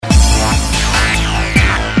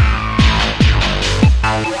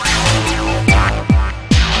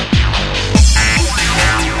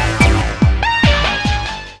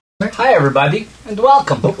everybody, and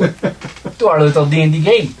welcome to our little D&D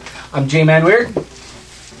game. I'm J-Man Weird,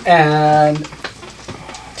 and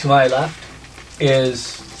to my left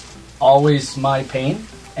is always my pain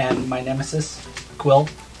and my nemesis, Quill,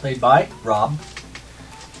 played by Rob.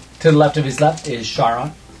 To the left of his left is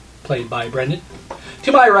Sharon, played by Brendan.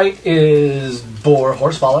 To my right is Boar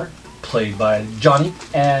Horsefaller, played by Johnny.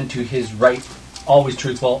 And to his right, always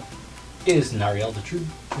truthful, is Nariel the True,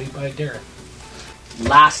 played by Derek.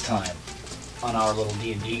 Last time on our little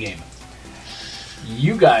D&D game,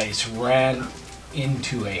 you guys ran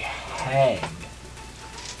into a hag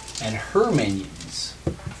and her minions,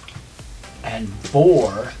 and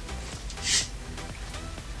Boar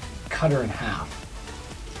cut her in half.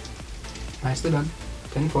 Nicely done.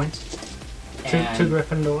 10 points. To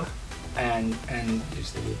Gryffindor. And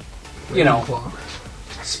you know,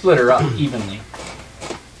 split her up evenly.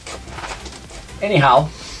 Anyhow,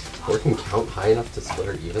 Or can count high enough to split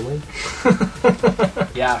her evenly?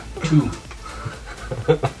 yeah, 2.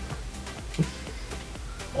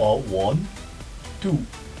 Oh, 1, 2,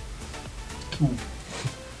 2.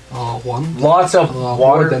 One. Lots of More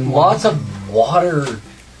water. than one. Lots of water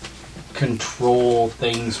control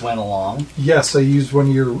things went along, Yes, I used one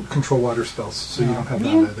of your control water spells, so you don't have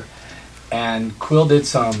that either. and Quill did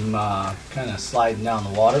some kind of sliding down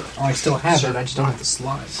the water. Oh, I still have it. I just don't have the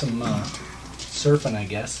slide. Some surfing, I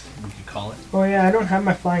guess we could call it. Oh yeah, I don't have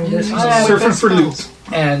my flying disc. Surfing for loot.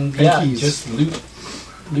 And And yeah, keys. just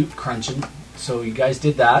loot crunching. So you guys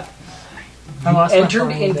did that. I You lost my entered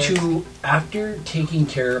flying disc. into, after taking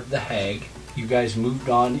care of the hag, you guys moved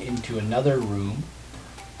on into another room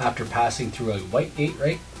after passing through a white gate,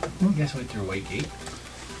 right? You guys went through a white gate,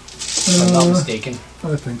 if I'm not mistaken.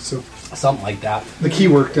 I think so. Something like that. The key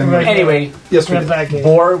worked anyway. Right. Anyway, Yes, we Red did. back gate.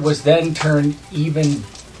 Boar was then turned even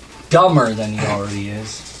dumber than he already is,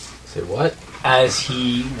 Say what? as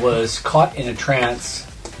he was caught in a trance,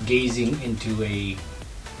 gazing into a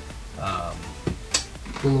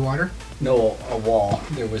Pool of water? a wall.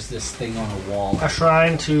 There was this thing on a wall. A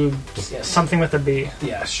shrine to Yes. something with a B.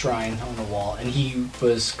 Yeah, a shrine on the wall, and he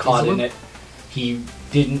was caught in Islam? it. He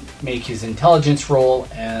didn't make his intelligence roll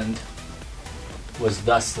and was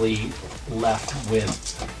thusly left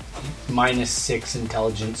with -6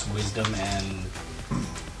 intelligence, wisdom, and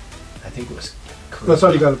I think it was I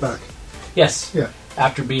thought you got it back. yes. Yeah.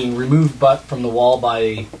 After being removed from the wall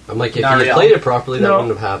by I'm like, if Nariel. you played it properly, that No.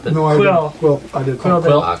 wouldn't have happened. No, I Quill. didn't. Well, I did. Quill did.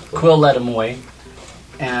 Quill. Ah, Quill led him away,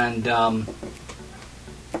 and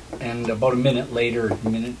about a minute later,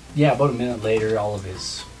 all of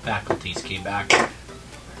his faculties came back.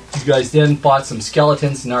 You guys then fought some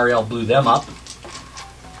skeletons. Nariel blew them up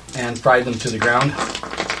and fried them to the ground,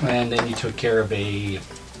 and then you took care of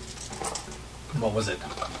what was it?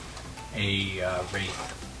 A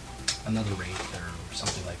wraith, another wraith, or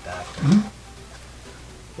something like that.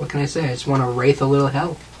 What can I say? I just want to wraith a little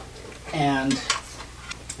hell. And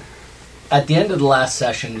at the end of the last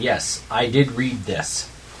session, yes, I did read this.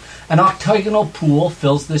 An octagonal pool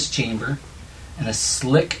fills this chamber, and a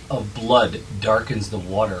slick of blood darkens the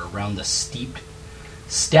water around the stepped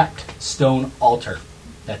stone altar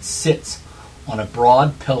that sits on a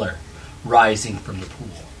broad pillar rising from the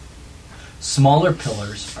pool. Smaller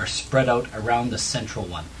pillars are spread out around the central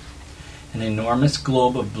one. An enormous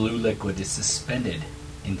globe of blue liquid is suspended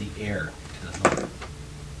in the air to the north.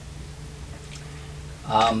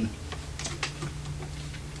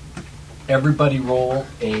 Everybody roll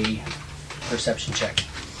a perception check.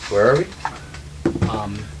 Where are we?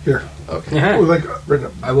 Here. Okay. Oh, like, right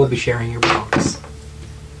up. I will be sharing your box.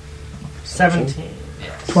 17.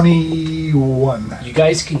 21. You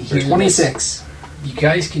guys can hear 26. You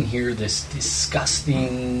guys can hear this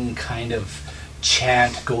disgusting kind of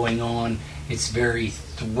chant going on. It's very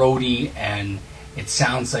throaty, and it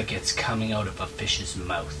sounds like it's coming out of a fish's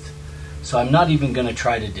mouth. So I'm not even going to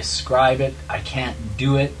try to describe it. I can't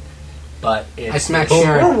do it, but it's I smack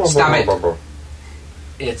Sharon. Stop it.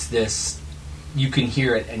 it's this. You can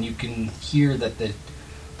hear it, and you can hear that the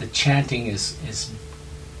chanting is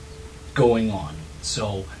going on.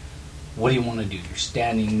 So, what do you want to do? You're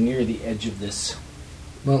standing near the edge of this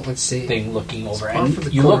Well, let's see. thing, looking over, par and for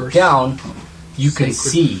the you look course. down. You can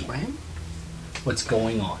Sacred see flame? what's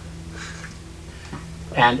going on.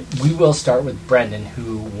 And we will start with Brendan,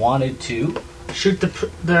 who wanted to. Shoot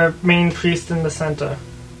the main priest in the center.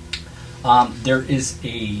 There is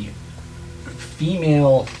a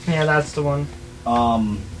female. Yeah, that's the one.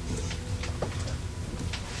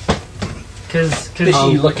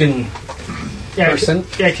 Fishy-looking Yeah, person.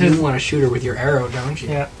 Yeah, You because want to shoot her with your arrow, don't you?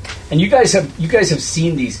 yeah. And you guys have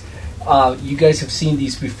seen these. You guys have seen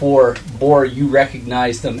these before. Boar, you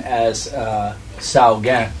recognize them as Sao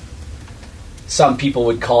Gan. Some people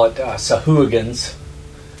would call it Sahooligans.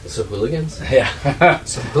 So hooligans? Yeah.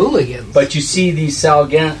 Some hooligans. But you see these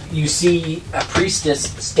Salgan. You see a priestess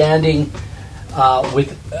standing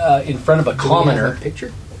with in front of a Do we have commoner, a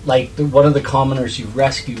picture? like one of the commoners you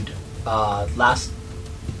rescued last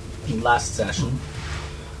session.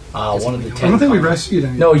 One of the I 10 I don't think we commoners. rescued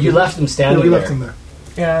any. No, you left them Yeah, standing we there. left them there.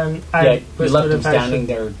 And I Yeah, you was left sort them of standing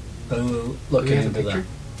there, Do looking we have a into the picture?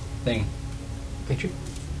 thing. Picture?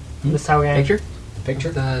 The Salgan. Picture?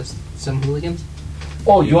 Picture? The some hooligans?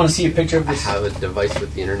 Oh, you want to see a picture of I this? have a device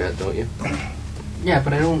with the internet, don't you? Yeah,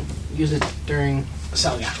 but I don't use it during.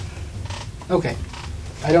 Salgan. Okay,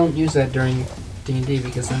 I don't use that during D&D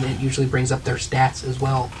because then it usually brings up their stats as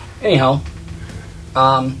well. Anyhow,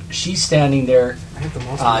 she's standing there I have the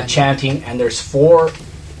most. of that. chanting, and there's 4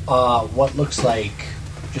 what looks like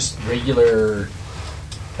just regular,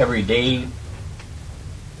 everyday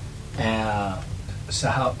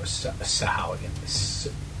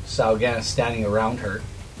Salgan standing around her,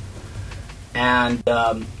 and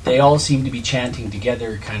they all seem to be chanting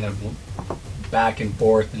together, kind of back and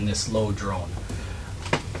forth in this low drone.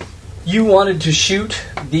 You wanted to shoot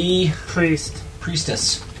the Priest.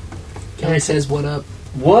 priestess. Kelly says, "What up?"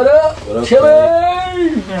 What up, What up, Chili?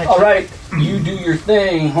 Yeah, All right, you do your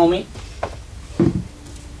thing, homie.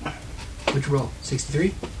 Which roll?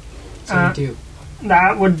 63? Uh, 72.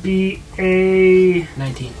 That would be a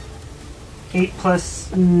 19. 8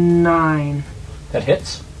 plus 9. That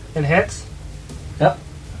hits. It hits. Yep.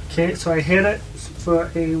 Okay, so I hit it for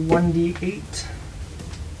a 1d8.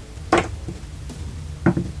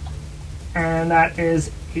 And that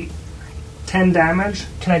is 10 damage.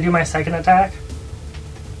 Can I do my second attack?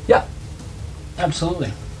 Yeah.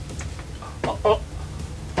 Absolutely.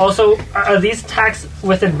 Also, are these attacks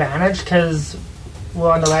with advantage? Because we're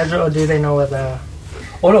on the ledger, or do they know with a...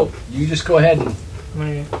 Oh no, you just go ahead and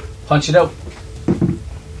my punch it out.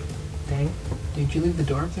 thing? Did you leave the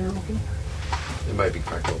door up there open? It might be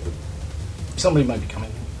cracked open. Somebody might be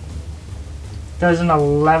coming. Does an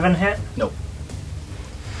 11 hit? Nope.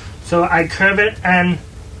 So I curve it, and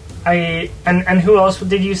and who else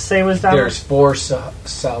did you say was down? There's 4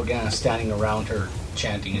 Salgan standing around her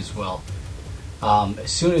chanting as well.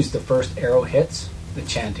 As soon as the first arrow hits, the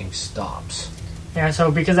chanting stops. Yeah,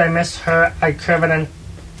 so because I missed her, I curve it in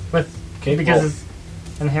with Okay, because roll.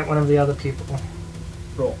 it's, and hit one of the other people.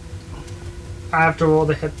 Roll. I have to roll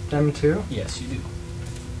to hit them too. Yes, you do.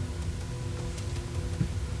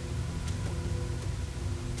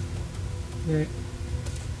 Yeah.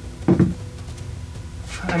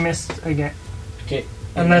 I missed again. Okay.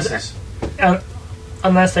 Unless- Misses.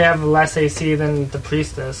 Unless they have less AC than the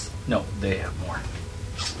priestess. No, they have more.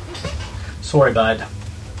 Sorry, bud.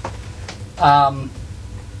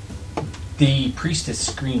 The priestess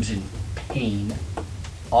screams in pain,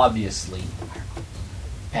 obviously,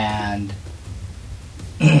 and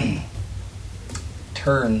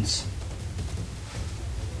turns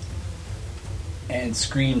and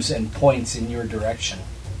screams and points in your direction.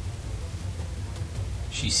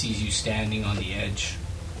 She sees you standing on the edge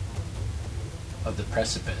of the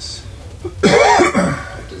precipice.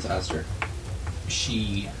 Disaster.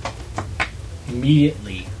 She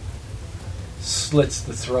immediately slits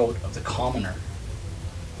the throat of the commoner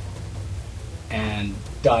and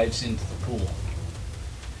dives into the pool,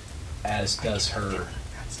 as does her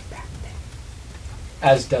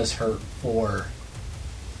 4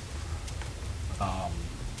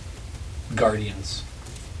 guardians,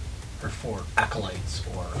 her 4 acolytes,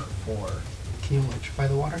 or her 4. Can you electrify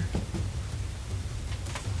the water?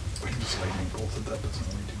 I can just lightning bolt it. That doesn't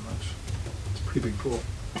really do much. It's a pretty big pool.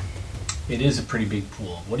 It is a pretty big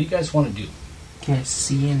pool. What do you guys want to do? Can I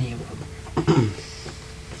see any of them?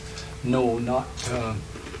 No, not.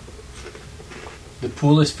 The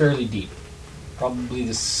pool is fairly deep. Probably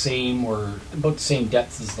the same or about the same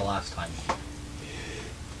depth as the last time.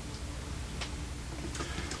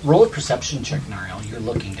 Roll a perception check, Nariel. You're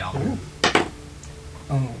looking down.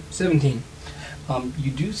 Oh, 17.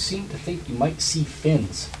 You do seem to think you might see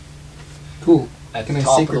fins Cool. at Can the I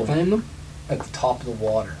top sacred of the flame them? at the top of the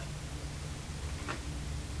water.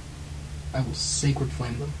 I will sacred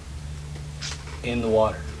flame them. In the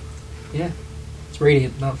water. Yeah. It's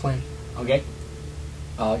radiant, not flame. Okay.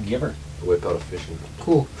 Give her. Whip out a fishing rod.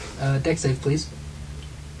 Cool. Deck save, please.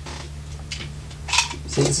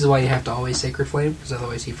 See, this is why you have to always sacred flame, because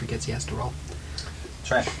otherwise he forgets he has to roll.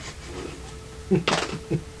 Try.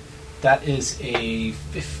 That is a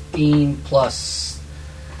 15 plus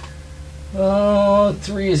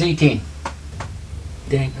 3 is 18.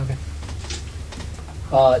 Dang,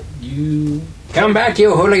 okay. You Come back,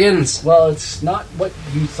 you hooligans! Well, it's not what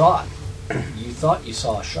you thought. You thought you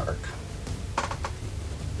saw a shark.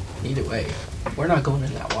 Either way, we're not going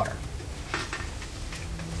in that water.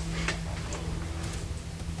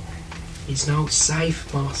 He's no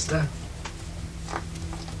safe, master.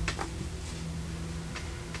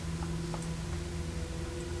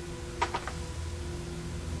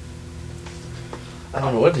 I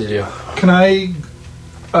don't know what to do. Can I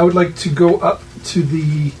would like to go up to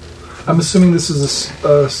the. I'm assuming this is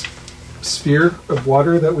a sphere of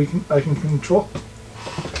water that I can control.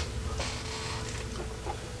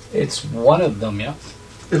 It's one of them, yeah.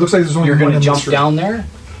 It looks like there's only You're one going to in jump this room. down there,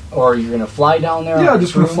 or you're going to fly down there? Yeah, on I'm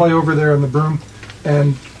just the going to broom? fly over there on the broom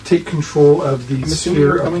and take control of the I'm assuming sphere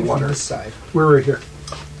we're of coming water. from this side. We're right here.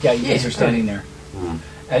 Yeah, you guys Yeah, are standing there.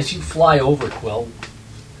 As you fly over, Quill,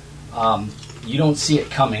 you don't see it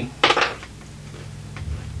coming.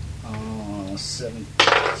 17,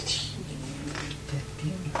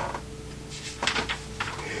 15.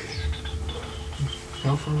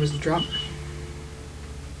 How far was the drop?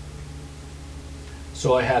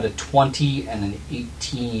 So I had a 20 and an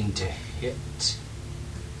 18 to hit.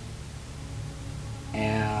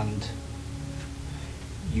 And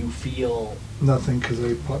you feel... Nothing because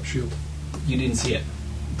I pop shield. You didn't see it.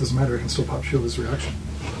 Doesn't matter. I can still pop shield his reaction.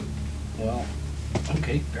 Well,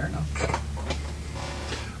 okay, fair enough.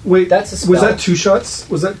 Wait, That's a spell. was that 2 shots?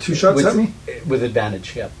 Was that 2 shots with, at me? With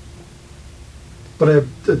advantage, yeah. But I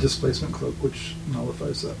have a displacement cloak, which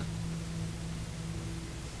nullifies that.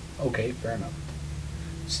 Okay, fair enough.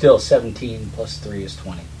 Still, 17 plus 3 is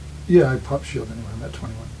 20. Yeah, I pop shield anyway. I'm at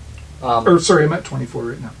 21. Um, Or sorry, I'm at 24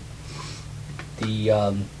 right now.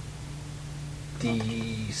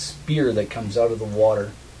 the spear that comes out of the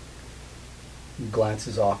water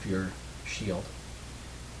glances off your shield.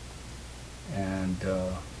 And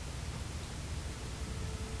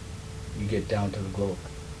you get down to the globe.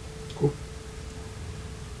 Cool.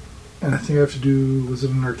 And I think I have to do, was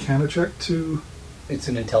it an Arcana check to... It's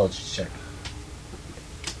an intelligence check.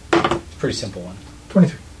 Pretty simple one.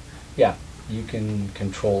 23. Yeah, you can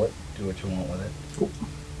control it, do what you want with it. Cool.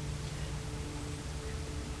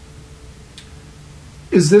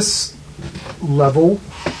 Is this level?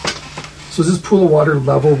 So is this pool of water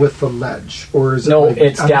level with the ledge? Or is it No, like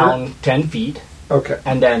it's under? down 10 feet. Okay.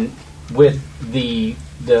 And then with the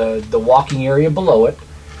walking area below it,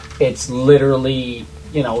 it's literally,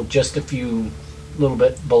 just a little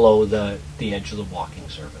bit below the edge of the walking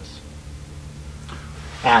surface.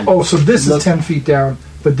 And Oh, so this look- is 10 feet down,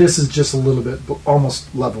 but this is just a little bit,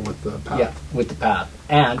 almost level with the path. Yeah, with the path.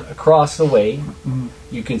 And across the way, Mhm.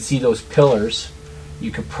 you can see those pillars.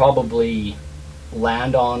 You could probably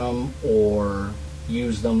land on them or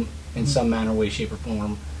use them in some manner, way, shape, or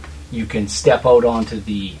form. You can step out onto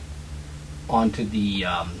the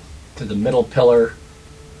to the middle pillar,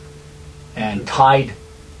 and tied,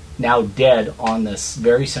 now dead, on this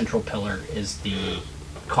very central pillar is the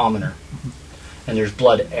commoner, and there's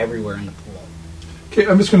blood everywhere in the pool. Okay,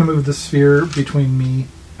 I'm just going to move the sphere between me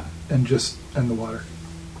and the water.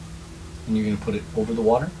 And you're going to put it over the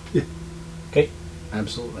water? Yeah. Okay,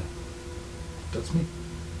 absolutely. That's me.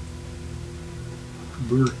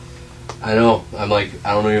 Brr. I know. I'm like,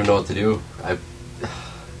 I don't even know what to do.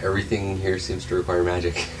 Everything here seems to require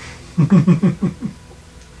magic.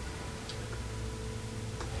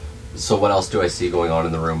 So what else do I see going on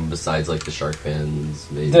in the room besides like the shark fins?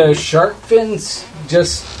 Maybe? The shark fins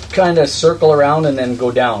just kind of circle around and then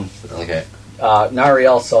go down. Okay.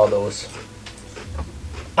 Nariel saw those.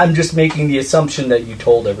 I'm just making the assumption that you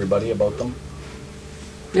told everybody about them.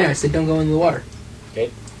 Yeah, I said don't go in the water. Okay.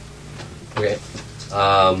 Okay.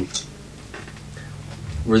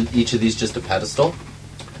 Were each of these just a pedestal?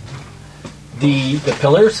 The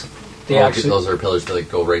pillars, they actually those are pillars that like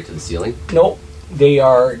go right to the ceiling. no, they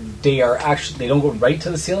are actually, they don't go right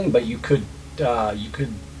to the ceiling, but you could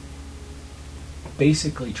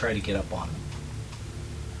basically try to get up on them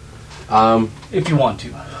if you want to.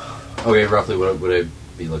 Okay, roughly what would I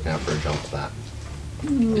be looking at for a jump to that?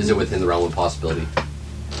 Is it within the realm of possibility?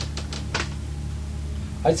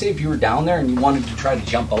 I'd say if you were down there and you wanted to try to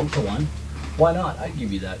jump out to one, why not? I'd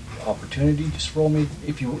give you that opportunity. Just roll me.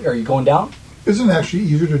 Are you going down? Isn't it actually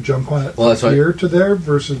easier to jump on it Well, that's from what- here to there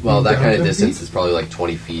versus Well, being that down kind of 10 distance feet? is probably like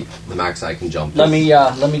 20 feet. The max I can jump. Let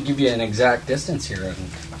is- me give you an exact distance here, and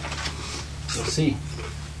we'll see.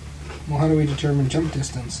 Well, how do we determine jump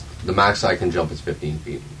distance? The max I can jump is 15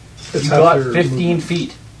 feet. It's You got after 15 movement.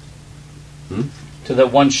 feet. Hmm? To the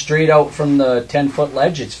one straight out from the 10-foot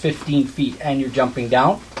ledge, it's 15 feet, and you're jumping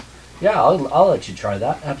down. Yeah, I'll let you try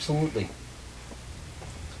that. Absolutely.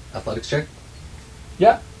 Athletics check.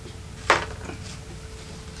 Yeah.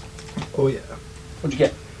 Oh, yeah. What'd you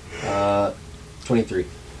get? 23.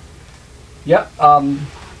 Yeah.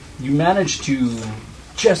 You managed to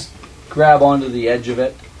just grab onto the edge of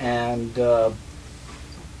it and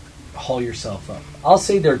haul yourself up. I'll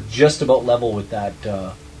say they're just about level with that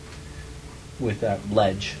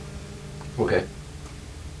ledge. Okay.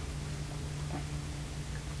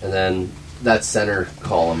 And then that center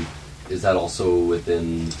column, is that also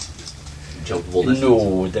within jumpable distance?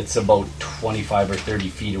 No, that's about 25 or 30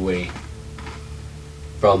 feet away.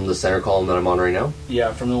 From the center column that I'm on right now?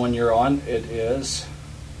 Yeah, from the one you're on, it is.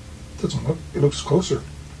 Doesn't look. It looks closer.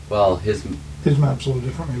 Well, his His map's a little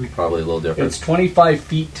different, maybe. probably a little different. It's 25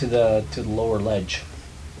 feet to the lower ledge.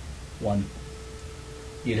 One.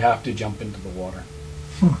 You'd have to jump into the water.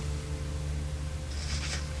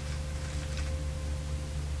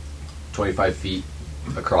 25 feet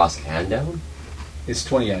across and down? It's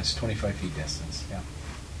 25 feet distance. Yeah.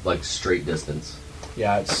 Like straight distance.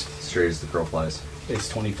 Yeah, it's Straight as the crow flies.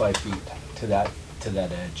 25 feet to that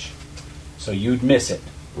edge. So you'd miss it.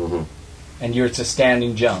 Mm-hmm. And it's a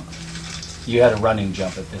standing jump. You had a running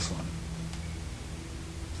jump at this one.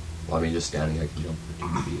 Well, I mean, just standing, I can jump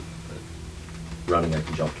 15 feet. But running, I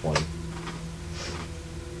can jump 20.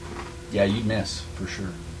 Yeah, you'd miss for sure.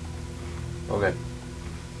 Okay.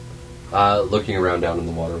 Looking around down in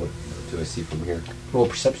the water, what do I see from here? Roll a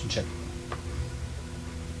perception check.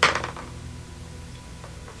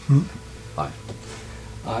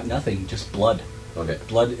 5. Nothing, just blood. Okay.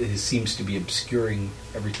 Blood seems to be obscuring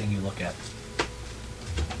everything you look at.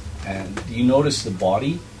 And you notice the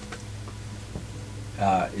body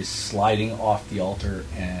is sliding off the altar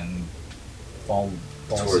and falls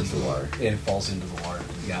Towards into the water. It falls into the water.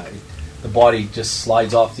 Yeah, the body just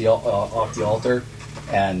slides off the altar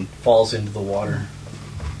and falls into the water.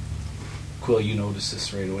 Quill, you notice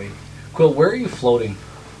this right away. Quill, where are you floating?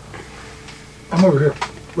 I'm over here,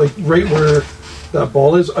 like right where that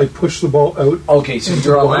ball is. I push the ball out. Okay, so into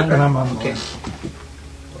you're the on water, land. and I'm on the Okay. land.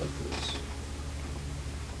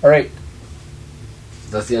 All right,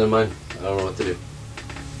 That's the end of mine. I don't know what to do.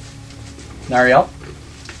 Nariel.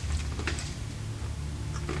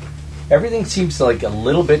 Everything seems like a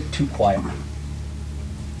little bit too quiet.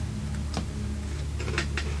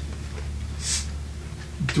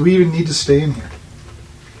 Do we even need to stay in here?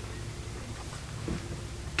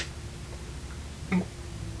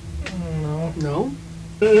 No. No?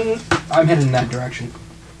 I'm heading in that direction.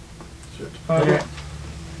 Okay.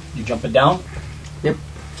 You jumping down? Yep.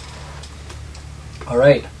 All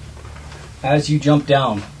right. As you jump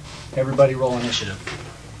down, everybody roll initiative.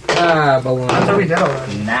 Ah, balloon. I thought we did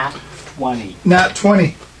already. Nat 20. Nat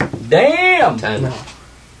 20. Damn! 10. No.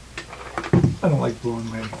 I don't like blowing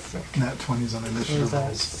my nat 20s on What initiative was that?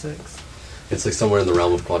 rolls. 6. It's like somewhere in the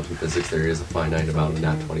realm of quantum physics, there is a finite amount of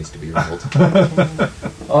nat 20s to be rolled.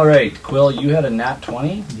 All right, Quill, you had a nat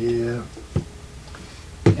 20, Yeah.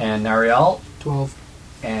 and Nariel, 12.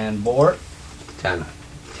 and Bort, 10.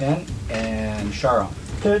 10, and Shara,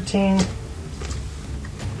 13.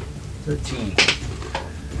 13.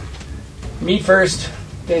 Me first,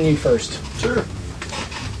 then you first. Sure.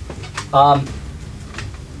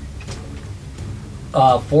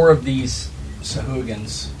 4 of these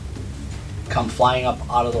Sahugans come flying up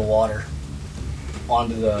out of the water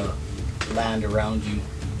onto the land around you,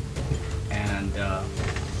 and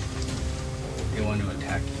they want to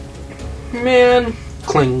attack you. Man.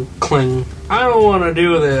 Cling, cling. I don't want to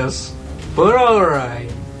do this, but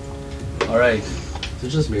alright. All right. So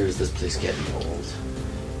just mirrors this place getting old.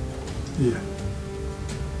 Yeah.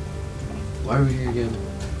 Why are we here again?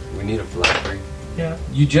 We need a flat break. Yeah.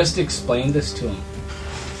 You just explained this to him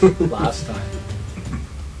last time.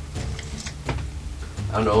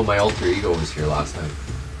 I don't know, my alter ego was here last time.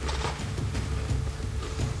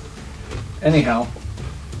 Anyhow,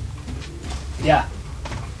 yeah.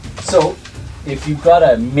 So, if you've got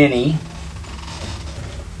a mini,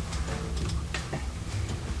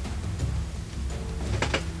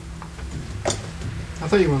 I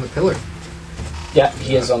thought you were on the pillar. yeah,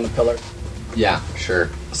 he is on the pillar. Yeah, sure.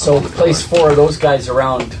 So I'm on the place pillar. 4 of those guys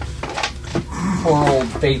around poor old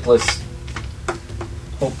Faithless.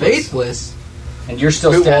 Hopeless. Faithless? And you're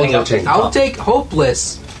still Who standing will up you at the I'll top. take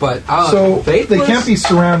hopeless, but So faithless? they can't be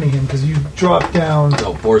surrounding him because you dropped down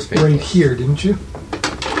No, Boar's paper. right here, didn't you?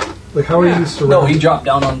 Like, how Yeah. are you surrounded? No, he dropped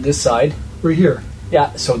down on this side. Right here.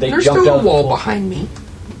 Yeah, so they There's jumped still out. a wall behind me.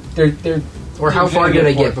 They're Or how you're far gonna did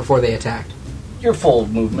I for get it. before they attacked? Your full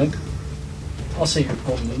movement. I'll say your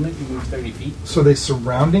full movement. You move 30 feet. So they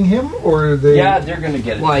surrounding him, or are they? Yeah, they're going to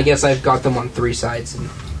get it. Well, I guess I've got them on 3 sides, and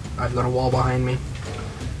I've got a wall behind me.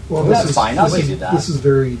 Well, That's fine, I'll give you that. This is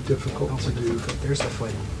very difficult to do. There's the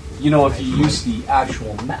foot. You know, if you use the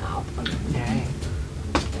actual map. Yeah.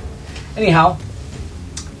 Anyhow,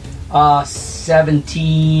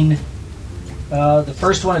 17, The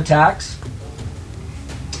first one attacks,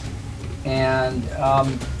 and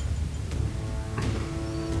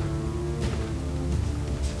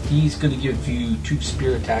he's going to give you 2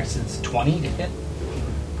 spear attacks. It's 20 to hit.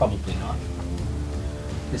 Probably not.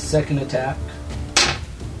 His second attack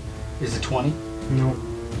is a 20. No.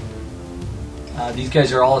 These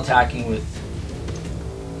guys are all attacking with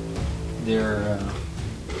their.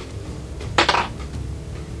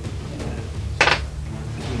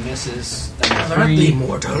 He misses. And three.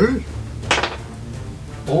 Mortal.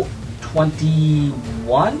 Oh,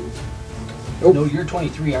 21? Nope. No, you're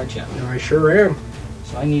 23, aren't you? I sure am.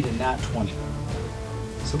 So I need a nat 20.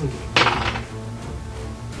 Somebody.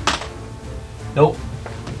 Nope.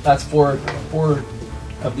 That's four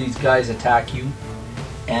of these guys attack you.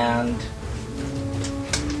 And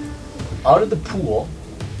out of the pool,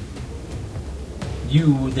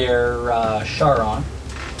 you there, Sharon.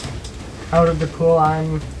 Out of the pool,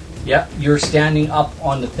 I'm. Yeah, you're standing up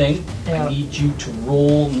on the thing. Yeah. I need you to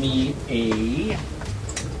roll me a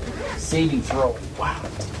saving throw. Wow.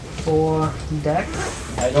 For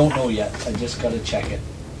Dex. I don't know yet. I just got to check it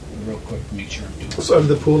real quick to make sure I'm doing it. So out of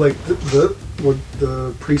the pool, like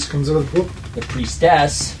the priest comes out of the pool. The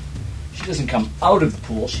priestess, she doesn't come out of the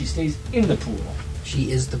pool. She stays in the pool.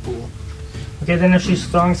 She is the pool. Okay, then if she's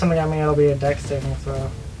throwing something at me, it'll be a Dex saving throw.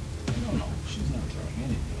 No, she's not throwing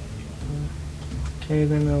anything Okay,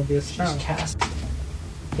 then it'll be a at you. spell. She's casting.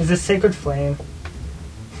 Is this Sacred Flame?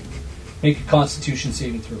 Make a Constitution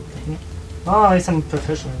saving throw. Oh, at least I'm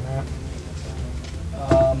proficient in that.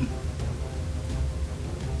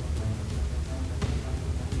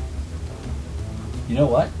 You know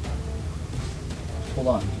what? Hold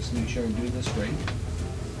on, just make sure I do this right.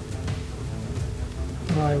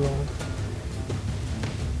 Oh, I rolled.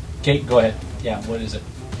 Okay, go ahead. Yeah, what is it?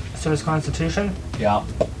 So it's Constitution? Yeah.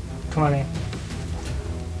 20.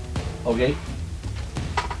 Okay.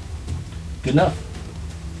 Good enough.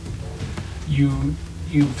 You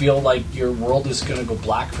feel like your world is going to go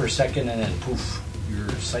black for a second, and then poof, your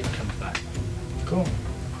sight comes back. Cool.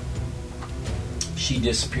 She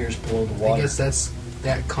disappears below the I water. guess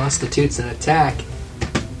that constitutes an attack.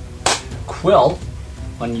 Quill,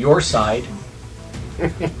 on your side,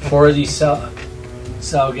 4 of these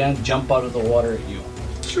Salgan jump out of the water at you,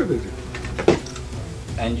 Sure they do.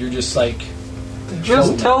 and you're just like,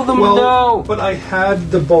 Just tell them Well, no. but I had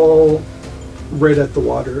the ball right at the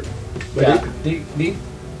water. Right? yeah, they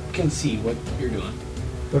can see what you're doing.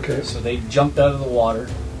 Okay. So they jumped out of the water.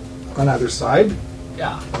 On either side.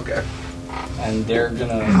 Yeah, Okay. and they're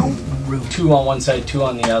gonna 2 on one side, 2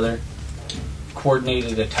 on the other,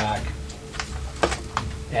 coordinated attack,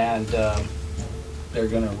 and they're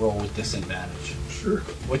gonna roll with disadvantage. Sure.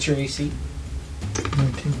 What's your AC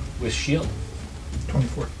 19. with shield?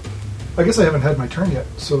 24. I guess I haven't had my turn yet,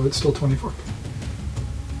 so it's still 24.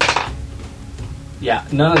 Yeah,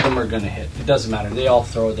 none of them are gonna hit. It doesn't matter. They all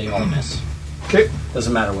throw. They all miss. Okay.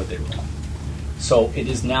 Doesn't matter what they roll. So it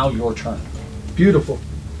is now your turn. Beautiful.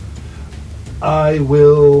 I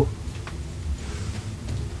will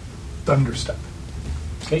thunderstep.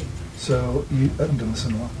 Okay. So you haven't done this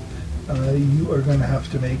in a while. You are going to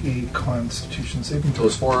have to make a Constitution saving throw.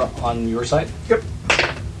 Those 4 on your side. Yep.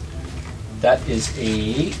 That is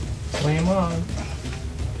a Flame on.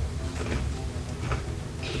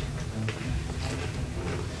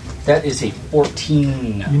 that is a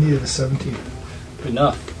 14. You needed a 17. Good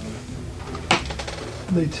enough.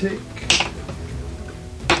 They take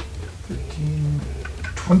 13,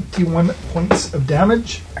 21 points of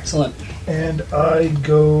damage, Excellent. and I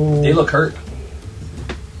go. They look hurt.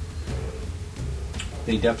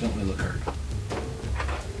 They definitely look hurt.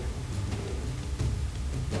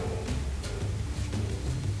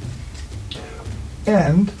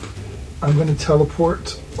 And I'm going to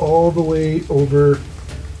teleport all the way over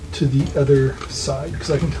to the other side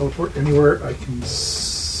because I can teleport anywhere I can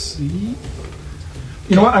see.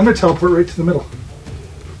 You know what? I'm going to teleport right to the middle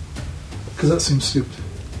because that seems stupid.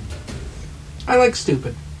 I like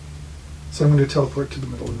stupid. So I'm going to teleport to the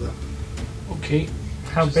middle of them. Okay.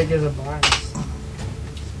 How big is a blast?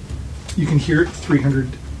 You can hear it 300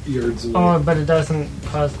 yards away. Oh, but it doesn't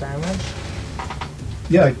cause damage?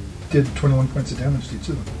 Yeah, I did 21 points of damage to each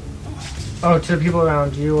of them. Oh, to the people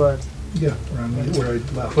around you, Yeah, around where I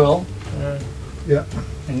left. Quill, Yeah.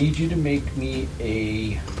 I need you to make me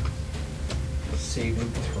a saving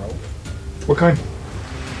throw. What kind?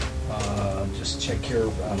 Just check here,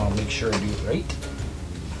 and I'll make sure I do it right.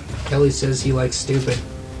 Kelly says he likes stupid.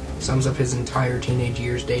 Sums up his entire teenage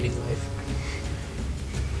years dating life.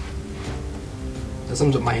 That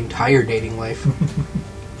sums up my entire dating life.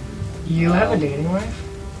 you have a dating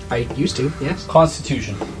life? I used to, yes.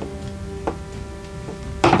 Constitution.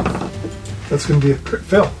 That's going to be a crit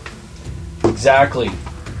fail. Exactly.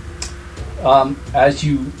 As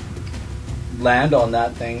you land on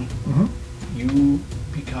that thing, Mhm. you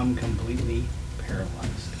become completely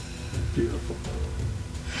paralyzed. Beautiful.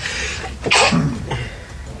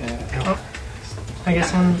 I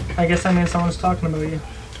guess I mean someone's talking about you.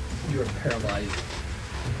 You are paralyzed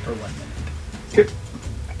for 1 minute. Okay.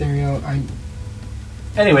 There you go.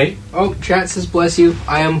 Anyway, Oh, chat says bless you.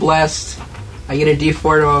 I am blessed. I get a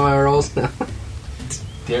D4 to all my rolls now.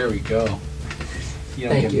 there we go. You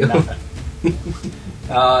don't Thank get you. nothing.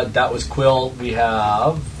 That was Quill. We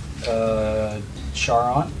have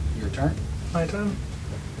Sharon. Your turn. My turn.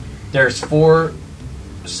 There's 4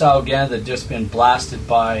 Saugan that just been blasted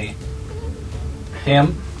by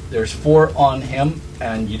him. There's 4 on him,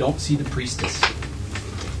 and you don't see the priestess.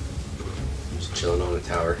 Just chilling on a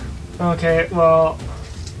tower. Okay, well,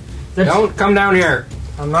 Don't come down here.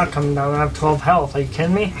 I'm not coming down. I have 12 health. Are you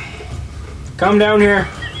kidding me? Come down here.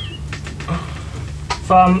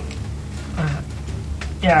 From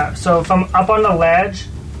so from up on the ledge,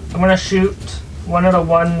 I'm gonna shoot one of the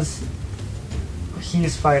ones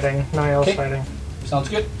he's fighting. Niall's Okay. fighting. Sounds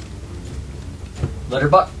good. Let her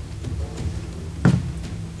butt.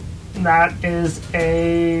 That is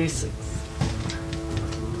a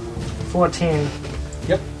 14.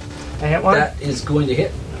 Yep. I hit one. That is going to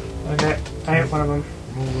hit. Okay, I hit one of them.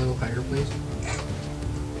 Roll a little higher, please.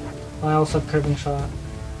 I also have curving shot.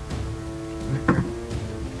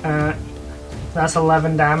 That's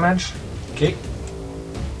 11 damage. Okay.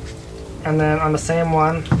 And then on the same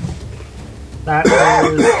one, that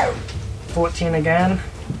is 14 again,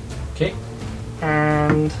 Okay.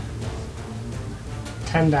 and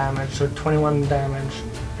 10 damage, so 21 damage.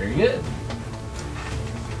 Very good.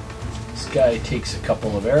 This guy takes a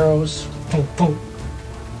couple of arrows. Boom, boom.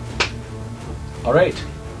 All right.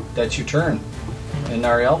 That's your turn. And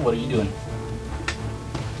Nariel, what are you doing?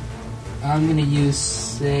 I'm gonna use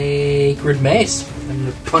Sacred Mace. I'm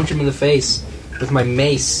gonna punch him in the face with my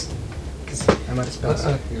mace. Because I'm out of spells.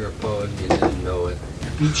 You're a poet, you didn't know it.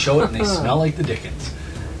 Feet show it and they smell like the Dickens.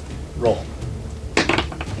 Roll.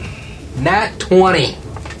 Nat 20.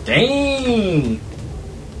 Dang!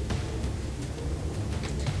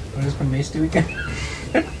 What does my mace do again?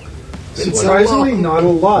 Surprisingly, not a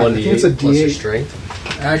lot. I think it's a plus your D8.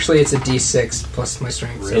 strength. Actually, it's a D6 plus my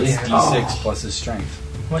strength. so Really? it's- D6 plus his strength.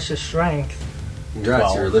 What's your strength? Congrats,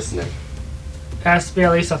 12. you're listening. It has to be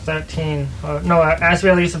at least a 13. No, it has to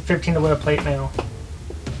be at least a 15 to wear a plate mail.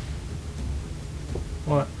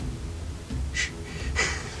 What?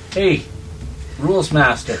 Hey, rules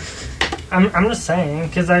master. I'm just saying,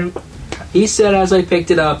 because He said as I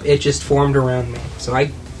picked it up, it just formed around me. So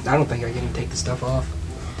I don't think I can take the stuff off.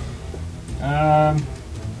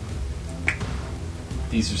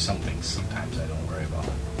 These are some things sometimes I don't worry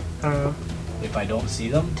about. If I don't see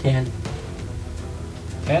them, 10.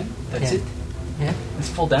 10? That's 10. it? Yeah. That's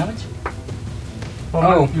full damage?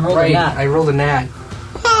 Oh, you rolled a right. nat. I rolled a nat.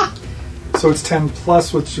 So it's 10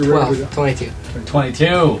 plus what's your regular. 12, 22.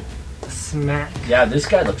 22. smack. Yeah, this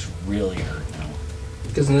guy looks really hurt now.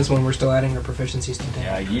 Because in this one, we're still adding our proficiencies to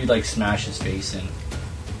Yeah, damage. you like smash his face in.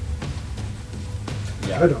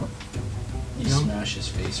 Yeah, I don't. you No? smash his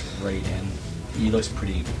face right in. He looks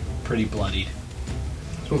pretty bloodied.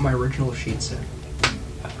 That's what my original sheet said.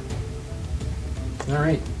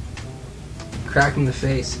 Alright. Crack him in the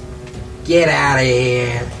face. Get out of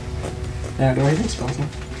here! Yeah, do I think spells now?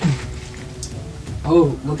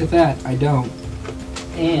 Oh, look at that. I don't.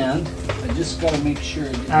 And I just gotta make sure.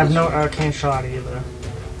 I have no arcane shot either.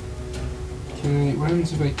 Okay, what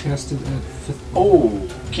happens if I cast it at 5th? Oh,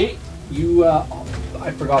 okay. You,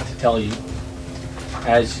 I forgot to tell you.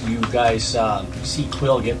 As you guys see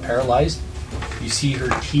Quill get paralyzed, you see her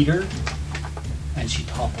teeter, and she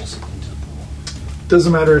topples into the pool.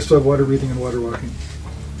 Doesn't matter, I still have water breathing and water walking.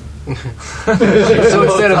 So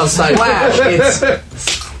instead of Outside. splash,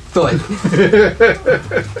 it's foot.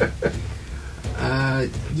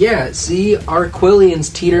 Yeah, see, our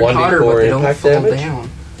Quillians teeter totter, but 1d4 they don't impact fall damage? down.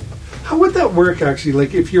 How would that work actually?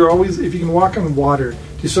 Like if you can walk on water, do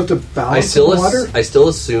you still have to balance on water? I still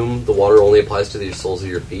assume the water only applies to the soles of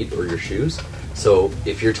your feet or your shoes. So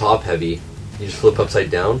if you're top heavy, you just flip upside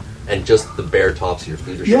down, and just the bare tops of your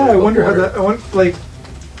feet are. Yeah, showing I above wonder how water. that. I want like.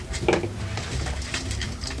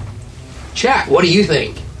 Chat, what do you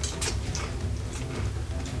think?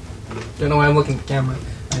 Don't know why I'm looking at the camera.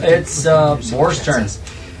 It's Moor's turn.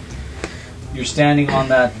 You're standing on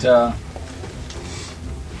that.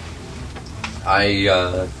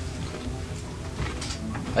 I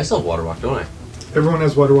still have water walk, don't I? Everyone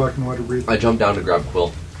has water walk and water breathing. I jump down to grab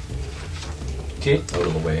Quill Okay, out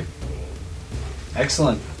of the way.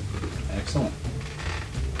 excellent. Excellent.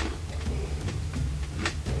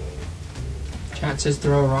 Chat says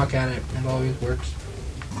throw a rock at it. It always works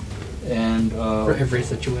And for every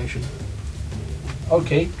situation.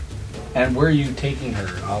 okay. And where are you taking her?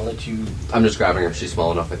 I'll let you. I'm just grabbing her. If she's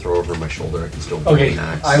small enough, I throw her over my shoulder. I can still bring Okay, an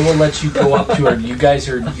axe. I will let you go up to her. You guys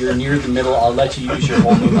you're near the middle. I'll let you use your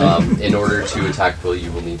whole movement. In order to attack Will,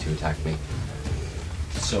 you will need to attack me.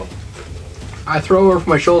 So I throw her over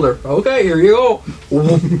my shoulder. Okay, here you go.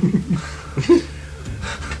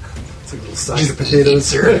 It's like a little sack of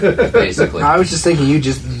potatoes. Basically. I was just thinking you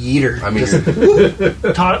just yeet her. I mean,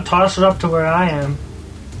 Toss it up to where I am.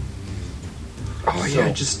 oh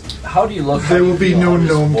yeah, just how do you look? There How do you will be feel no on this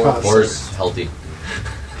gnome board? toss. Boar's healthy.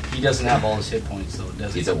 He doesn't have all his hit points though,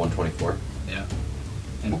 does he? He's at 124. Yeah.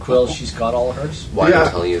 And Quill, she's got all hers. Why Yeah. I'm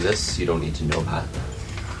telling you this, you don't need to know that.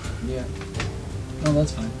 Yeah. No,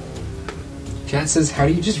 that's fine. Chat says, how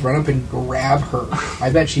do you just run up and grab her? I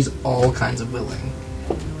bet she's all kinds of willing.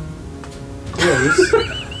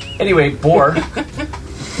 Anyway, Boar.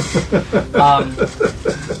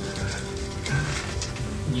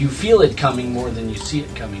 You feel it coming more than you see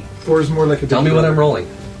it coming. Or is more like a Tell big me what I'm brother.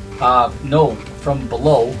 rolling. No, from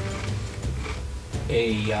below.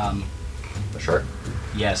 A A shark.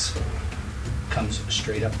 yes, comes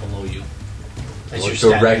straight up below you. I As you're look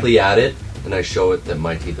standing. directly at it, and I show it that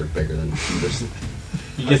my teeth are bigger than this.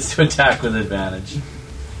 He gets to attack with advantage.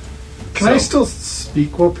 Can I still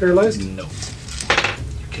speak while paralyzed? No,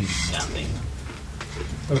 you can do nothing.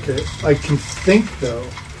 Okay. I can think, though.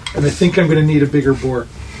 And I think I'm going to need a bigger boar.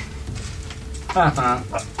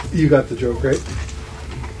 You got the joke, right?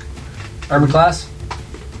 Armor class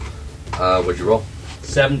What'd you roll?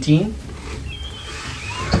 17.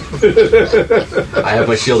 I have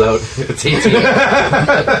my shield out. It's 18.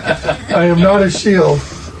 I am not a shield.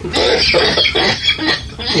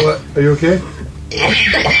 What? Are you okay?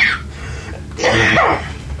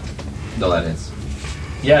 No, that is.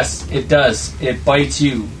 Yes, it does. It bites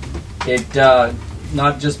you. It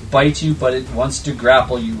not just bites you, but it wants to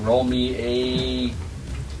grapple you. Roll me a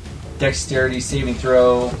dexterity saving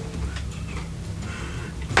throw.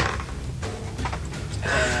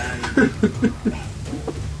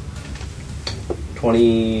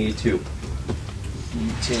 22.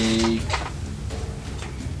 You take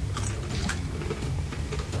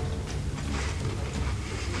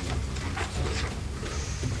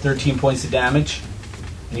 13 points of damage.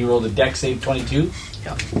 And you rolled a dex save 22.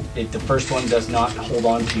 Yeah. The first one does not hold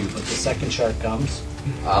on to you, but the second shark comes.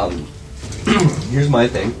 Here's my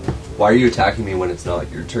thing. Why are you attacking me when it's not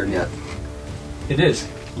your turn yet? It is.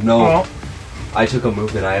 No. Well, I took a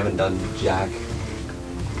movement. I haven't done jack.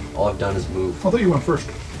 All I've done is move. I thought you went first.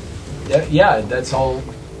 Yeah, that's all.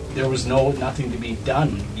 There was nothing to be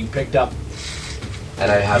done. You picked up.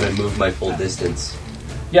 And I haven't moved my full distance.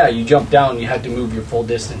 Yeah, you jumped down. You had to move your full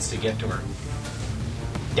distance to get to her.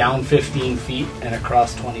 Down 15 feet and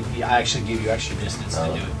across 20 feet. I actually gave you extra distance to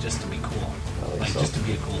Oh. do it, just to be cool. like Like, so. just to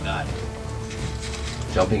be a cool guy.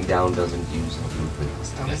 Jumping down doesn't use movement.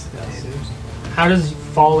 Yes, it does. how does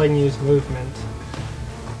falling use movement?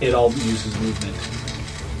 It all uses movement.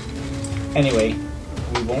 Anyway,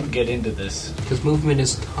 we won't get into this. Because movement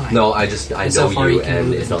is time. No, I That's know how far you, you can and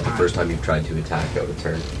move it's in not the time. first time you've tried to attack out of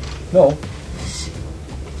turn. No.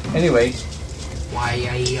 Anyway, Why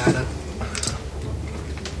yada?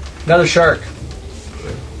 another shark.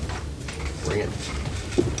 Bring it.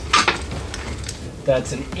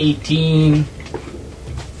 That's an 18.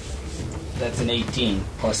 That's an 18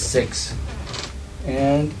 plus 6.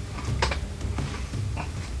 And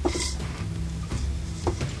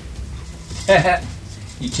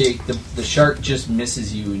you take the shark just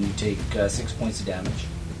misses you, and you take 6 points of damage.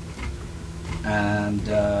 And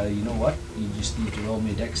you know what? You just need to roll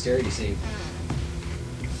me a dexterity save.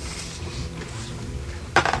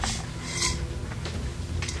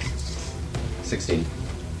 $16.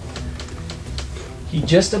 He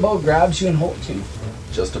just about grabs you and holds you.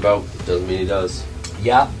 Just about. Doesn't mean he does.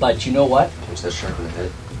 Yeah, but you know what? Punch that shark in the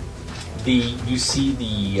head. You see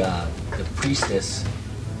the priestess.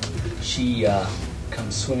 She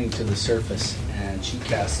comes swimming to the surface, and she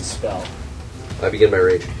casts a spell. I begin my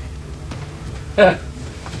rage.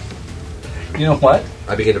 You know what?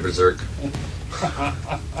 I begin to berserk.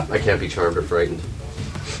 I can't be charmed or frightened.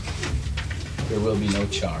 There will be no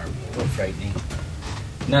charm or frightening.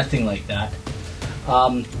 Nothing like that.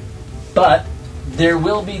 But there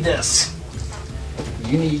will be this.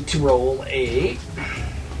 You need to roll a...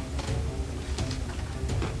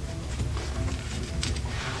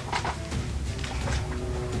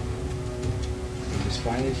 Just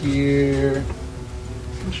find it here.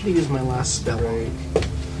 I should use my last spell.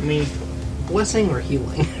 Me. Blessing or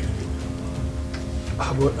healing?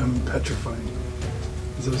 How about unpetrifying?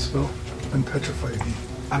 Is that a spell? Unpetrify me.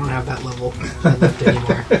 I don't have that level left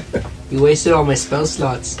anymore. You wasted all my spell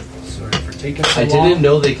slots. Sorry for taking so I long. didn't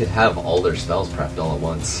know they could have all their spells prepped all at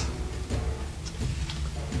once.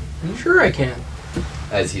 Sure I can.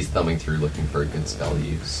 As he's thumbing through looking for a good spell to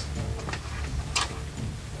use.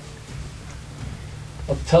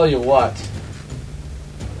 I'll tell you what.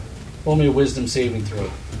 Roll me a wisdom saving throw.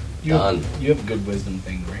 Done. You have a good wisdom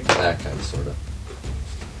thing, right? That kind of, sort of.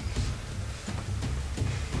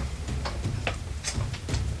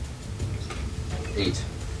 8.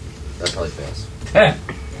 That probably fails.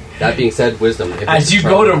 That being said, wisdom. If As it's you a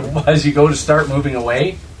go charm- to start moving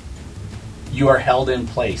away, you are held in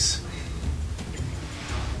place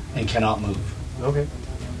and cannot move. Okay.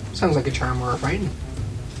 Sounds like a charm or a frighten.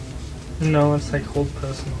 No, it's like hold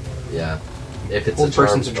person or whatever. Yeah. If it's Old a charm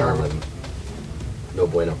person's a spell, charm. then no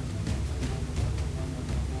bueno.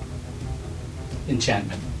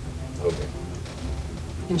 Enchantment. Okay.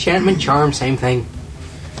 Enchantment, charm, same thing.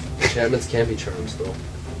 Enchantments can be charms, though.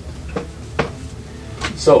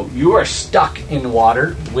 So you are stuck in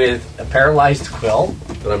water with a paralyzed Quill.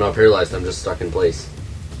 But I'm not paralyzed, I'm just stuck in place.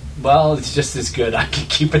 Well, it's just as good. I can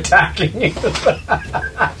keep attacking you.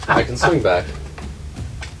 I can swing back.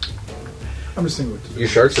 I'm just thinking what to do. Your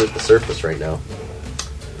sharks are at the surface right now.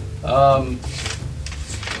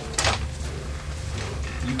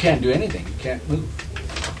 You can't do anything. You can't move.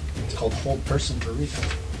 It's called hold person for a reason.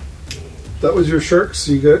 That was your shark,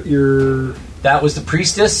 so you got your... That was the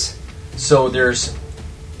priestess. So there's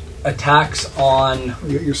attacks on.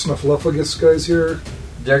 You got your Snuffleupagus guys here.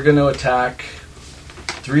 They're going to attack.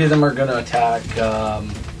 3 of them are going to attack.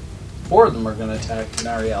 4 of them are going to attack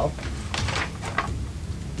Nariel.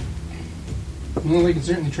 Well, we can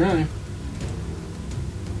certainly try.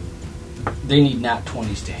 They need nat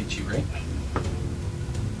 20s to hit you, right?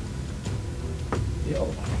 They all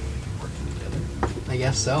working together. I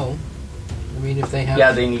guess so. I mean, if they have...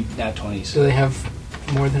 Yeah, they need nat 20s. Do they have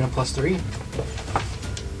more than a +3?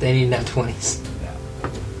 They need nat 20s. Yeah.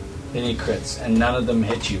 They need crits, and none of them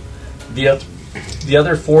hit you. The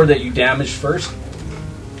other 4 that you damaged first,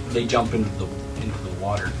 they jump into the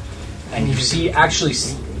water, and you see I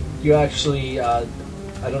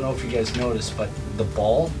don't know if you guys noticed, but the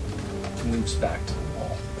ball moves back to the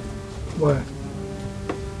wall. Why?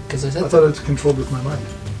 Because I I said thought it's controlled with my mind.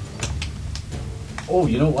 Oh,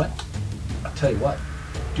 you know what? I'll tell you what.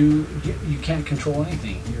 You can't control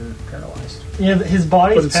anything. You're paralyzed. Yeah, his But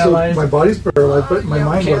body's it's still, paralyzed. my body's paralyzed, but my Yeah,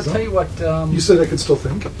 mind okay, I'll tell wasn't. you what. You said I could still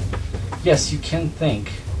think. Yes, you can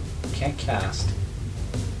think. You can't cast.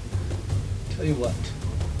 Tell you what.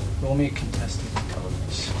 Roll me a contested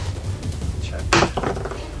intelligence check.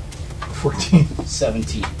 14.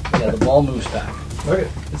 17. Yeah, the ball moves back. Okay.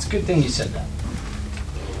 It's a good thing you said that.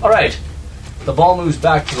 Alright. The ball moves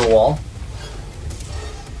back to the wall.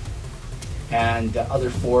 And the other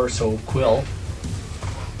 4, so Quill,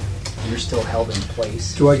 you're still held in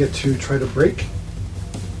place. Do I get to try to break?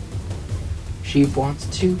 she wants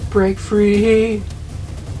to break free.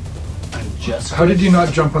 I'm just. How did you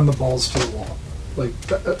not jump on the balls to the wall? Like,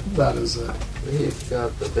 that is a... You've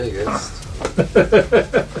got the biggest.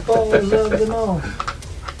 Balls of the know.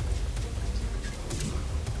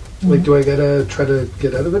 Like, do I gotta try to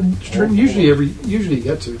get out of it each turn? Usually you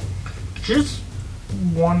get to. Just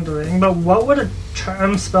wondering, but what would a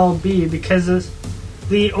charm spell be? Because it's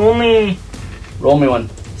the only Roll me one.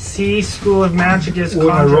 C school of magic is What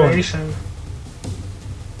am I rolling? conjuration.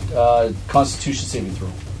 Constitution saving throw.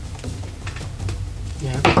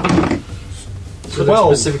 Yeah. So they're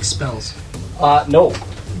 12. specific spells. No.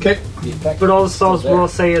 Okay. The effect But all the is still spells there. will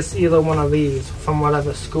say it's either one of these from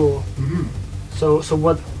whatever school. Mm-hmm. So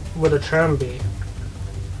what would a charm be?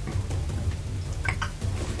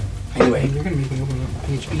 Anyway, You're going to make me open up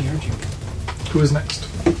PHP, aren't you? Who is next?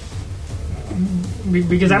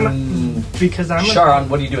 Because I'm Sharon,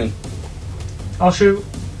 what are you doing? I'll shoot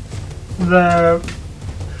the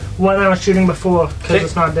one I was shooting before because Okay.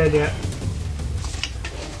 it's not dead yet.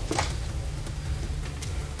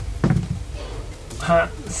 Huh,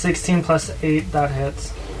 16 plus 8, that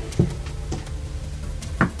hits.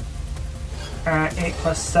 8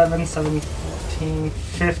 plus 7, 17,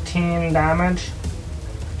 15 damage.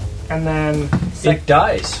 And then, It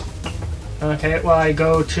dies okay, well I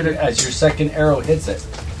go to the, as your second arrow hits it.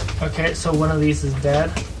 okay, so one of these is dead.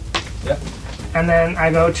 Yep. And then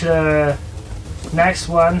I go to the next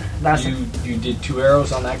one, that's You did 2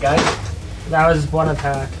 arrows on that guy. that was one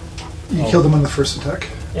attack. You Oh. killed him on the first attack.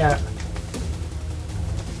 Yeah.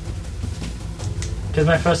 Because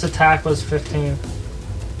my first attack was 15.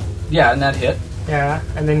 Yeah, and that hit. Yeah,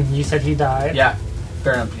 and then you said he died. Yeah,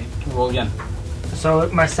 fair enough. Roll again. So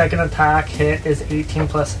my second attack hit is 18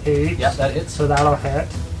 plus 8. Yeah, that hits. So that'll hit.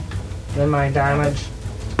 Then my damage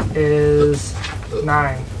is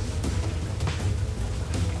 9.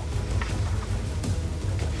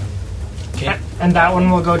 Okay. And that one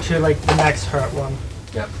will go to like the next hurt one.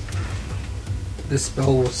 Yep. This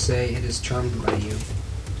spell will say it is charmed by you.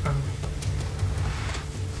 Um.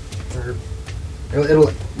 Or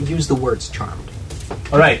it'll use the words charmed.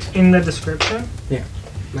 All right, In the description.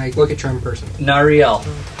 Like, look at charmed person. Nariel,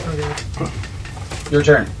 Okay. your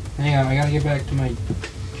turn. Hang on, I gotta get back to my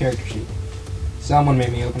character sheet. Someone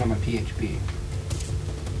made me open up my PHP.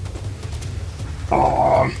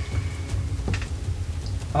 Oh.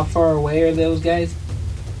 How far away are those guys?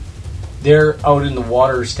 They're out in the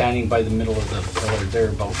water, standing by the middle of the pillar. They're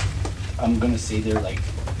about, I'm gonna say they're like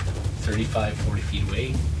 35, 40 feet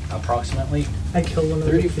away, approximately. I killed one of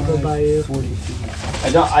the people by you. 40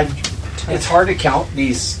 feet. It's hard to count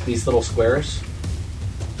these little squares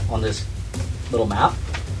on this little map.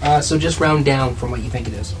 So just round down from what you think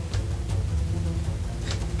it is.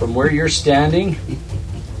 From where you're standing,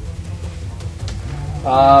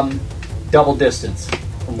 double distance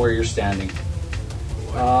from where you're standing.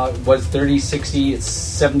 Was 30, 60, it's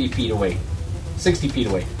 70 feet away. 60 feet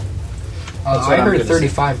away. That's what I I'm heard gonna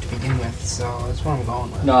 35 to begin with, so that's what I'm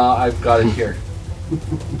going with. No, I've got it here.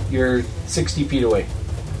 You're 60 feet away.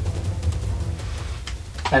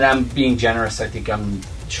 And I'm being generous. I think I'm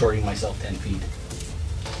shorting myself 10 feet.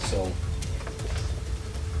 So.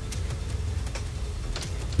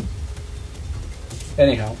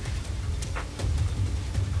 Anyhow.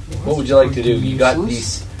 What would you like to do? You got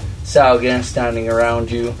these Salgan standing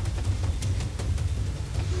around you.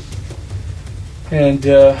 And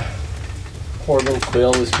poor little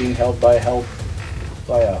Quill is being held by a helded.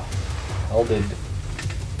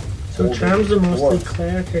 So holded charms are mostly dwarf.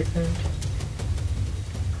 cleric, I think.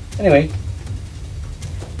 Anyway,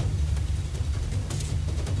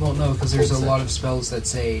 Well, no, because there's a lot of spells that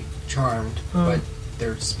say charmed, but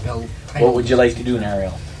they're spell titles. what would you like to do,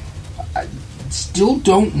 Nariel? Still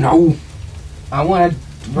don't know. I want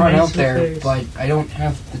to run Nice out there, face. but I don't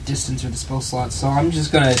have the distance or the spell slot, so I'm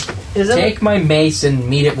just gonna Isn't take my mace and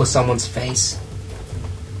meet it with someone's face.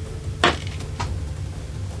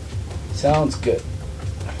 Sounds good.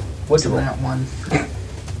 What's To the that one.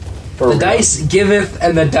 For The real? dice giveth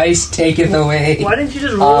and the dice taketh away. Why didn't you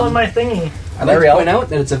just roll on my thingy? I'd like to Ariel? point out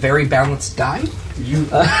that it's a very balanced die. You.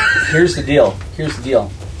 Here's the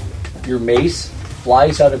deal. Your mace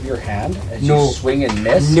flies out of your hand as No. you swing and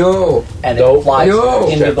miss, No. and Nope. it flies No.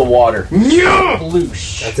 into the water. No.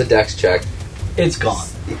 Bloosh. That's a dex check. It's gone.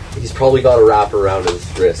 He's probably got a wrap around his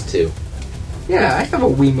wrist too. Yeah, I have a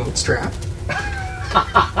Wiimote strap.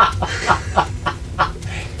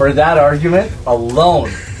 For that argument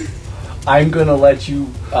alone, I'm gonna let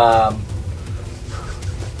you.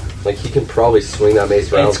 Like he can probably swing that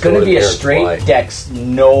mace around. It's gonna throw it be in a there and straight fly. dex.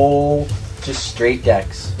 No, just straight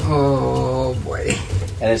dex, Oh boy.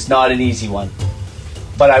 and it's not an easy one.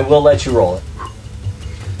 But I will let you roll it.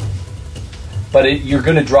 But you're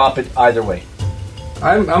gonna drop it either way.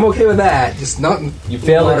 I'm okay with that. Just not. You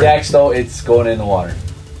fail the water. dex though, it's going in the water.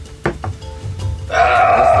 That's the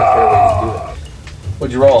fair way to do it.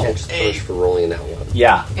 What'd you roll? You can't just punish for rolling in that one.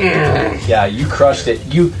 Yeah. Yeah, you crushed it.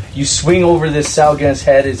 You swing over this Salgan's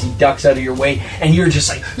head as he ducks out of your way, and you're just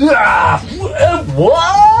like, ah,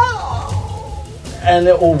 whoa! And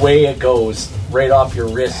away it goes, right off your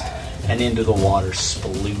wrist and into the water.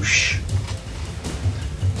 Sploosh.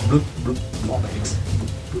 Bloop, bloop, bloop,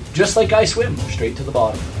 bloop. Just like I swim, straight to the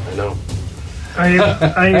bottom. I know. Are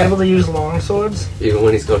you able to use long swords? Even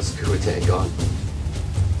when he's got a scuba tank on.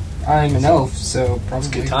 I'm an elf, so probably. It's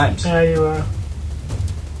good times. Yeah, you are.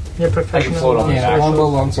 You're professional. float on Yeah, longbow,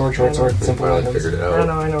 longsword, short sword, simple I items. figured it I out.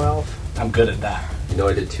 know elf. I'm good at that. You know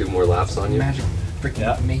I did 2 more laps on you. Magic, freaking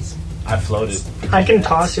Yeah. mace. I floated. I can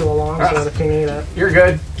toss you a long sword if you need it. You're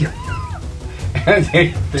good. And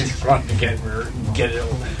they just run to get it.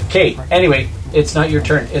 Okay, anyway, it's not your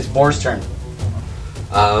turn. It's Boar's turn.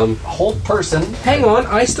 Hold person. Hang on,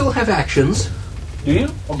 I still have actions. Do you? You're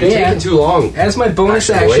Okay. Yeah. taking too long. As my bonus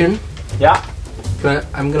Actually, action, Yeah.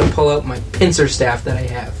 I'm gonna pull out my pincer staff that I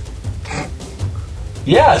have.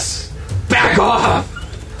 Yes. Back off!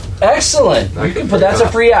 Excellent. I You can can put that's a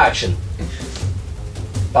free action.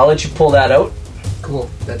 I'll let you pull that out. Cool.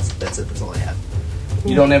 That's it. That's all I have.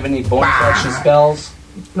 You don't have any bonus action spells.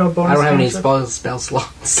 No bonus I don't have any cantrip- spell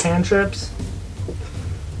slots. cantrips.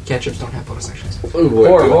 Cantrips don't have bonus actions. Oh, boy,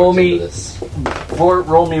 Or we roll walked me- into this.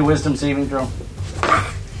 Roll me a wisdom saving throw.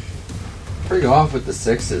 Pretty off with the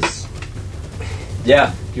 6s.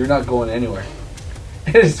 Yeah, you're not going anywhere.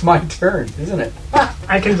 It's my turn, isn't it?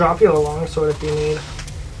 I can drop you a longsword if you need.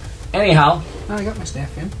 Anyhow, Oh, I got my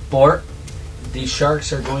staff in. Bort, these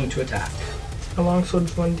sharks are going to attack. A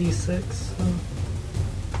longsword's 1d6.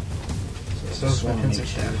 So it's my pencil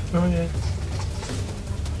staff. Okay.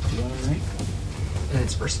 Do you want to write? And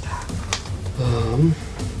it's versatile.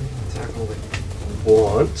 Tackle the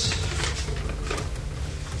want. Let's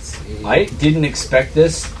see. I didn't expect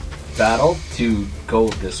this battle to go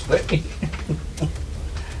this way.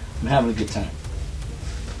 I'm having a good time.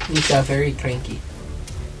 You got very cranky.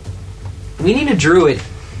 We need a druid.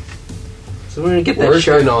 So we're gonna get that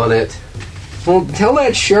shark. Working on it. Well, tell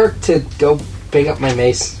that shark to go pick up my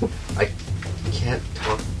mace. I can't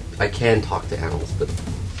talk. I can talk to animals, but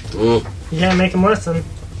You can't make him listen.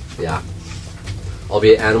 yeah.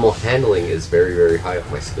 Albeit animal handling is very, very high up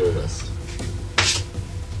my skill list.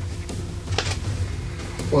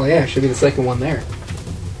 Well, yeah, should be the second one there.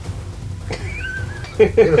 You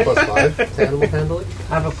have a +5 to animal handling?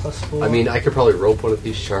 I have a +4. I mean, I could probably rope one of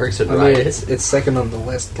these sharks and I ride mean, it. it's second on the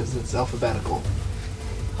list because it's alphabetical.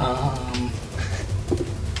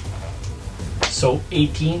 So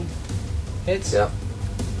 18 hits. Yeah.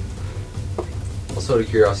 Also, out of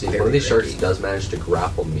curiosity, if one of Very these sharks tricky. does manage to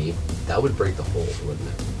grapple me, that would break the hold, wouldn't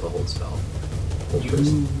it? The hold spell. Hold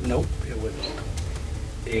person. Nope, it wouldn't.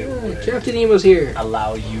 It would Captain Nemo's here.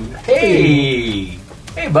 allow you. Hey,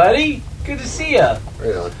 hey, buddy. Good to see ya.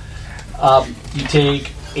 Right on. You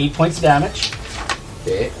take 8 points of damage.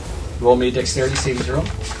 Okay. Roll me a dexterity saving throw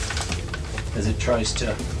as it tries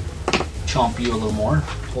to chomp you a little more,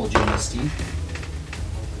 hold you in its teeth.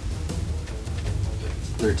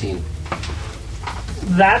 13.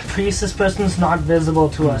 That priestess person's not visible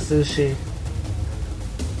to us, is she?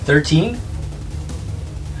 13.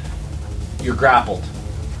 You're grappled.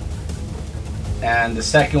 And the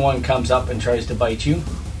second one comes up and tries to bite you.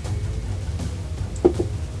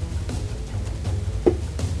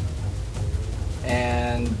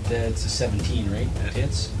 And it's a 17, right? That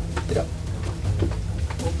hits. Yep.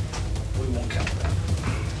 We won't count that.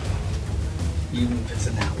 Even if it's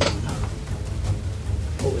a nat one.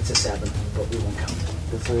 Oh, it's a 7, but we won't count it.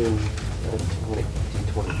 That's in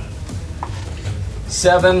 20.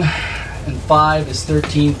 7 and 5 is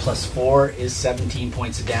 13, plus 4 is 17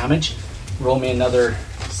 points of damage. Roll me another.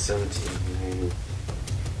 17.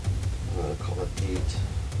 Call it 8.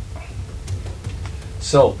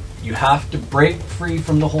 So, you have to break free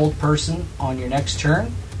from the hold person on your next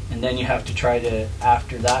turn, and then you have to try to,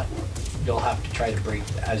 after that, you'll have to try to break,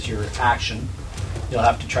 as your action, you'll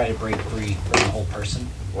have to try to break free from the hold person.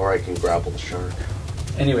 Or I can grapple the shark.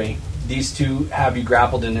 Anyway, these two have you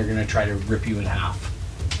grappled, and they're going to try to rip you in half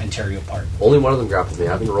and tear you apart. Only one of them grappled me.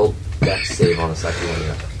 I haven't rolled dex save on a second one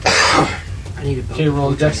yet. I need a belt. Okay, roll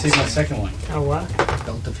a of dex Hill save on the Giant second one. Oh, what? strength.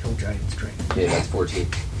 Belt of Hill Giant strength. Okay, that's 14.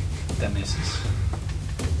 That misses.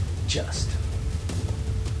 Just.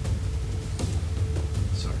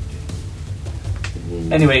 Sorry,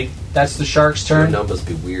 dude. Anyway, that's the shark's Your turn. numbers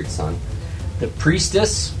be weird, son. The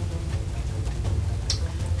priestess,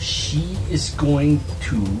 she is going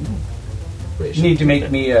to. Wait, You need to make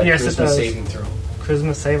me a Yes, it charisma does. saving throw.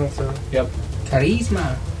 Charisma saving throw. Yep.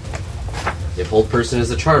 Charisma. if hold person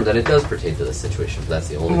is a charm, then it does pertain to this situation. But that's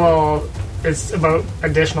the only Well, it's about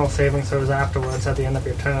additional saving throws afterwards at the end of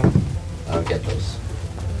your turn. thing. I don't get those.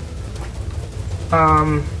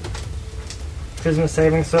 Charisma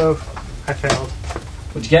saving throw. I failed.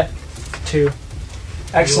 What'd you get? 2.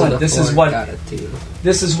 Excellent. This is what Got it too.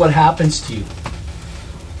 this is what happens to you.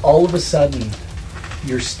 All of a sudden,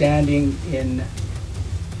 you're standing in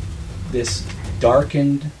this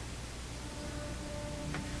darkened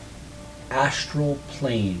astral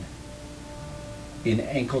plane in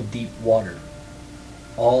ankle-deep water.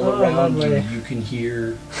 All Oh, around lovely. you can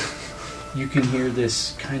hear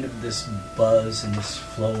this kind of this buzz and this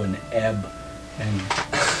flow and ebb,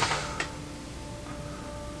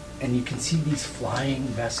 and you can see these flying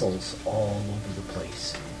vessels all over the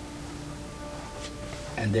place.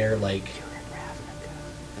 And they're like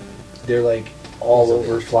all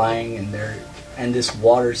over flying, and this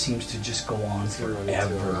water seems to just go on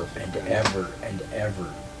forever and ever and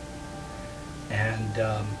ever.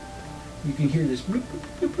 And you can hear this bloop,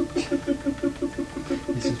 bloop, bloop, bloop, bloop, bloop, bloop, bloop, bloop,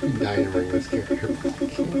 bloop, He's just been dying to bring this character.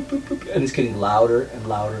 and it's getting louder and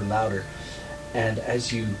louder and louder. And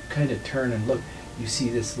as you kind of turn and look, you see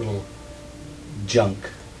this little junk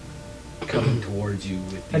coming towards you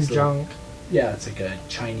with A these little- junk. Yeah, it's like a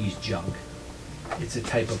Chinese junk. It's a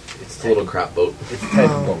type of It's a little crap boat. It's a type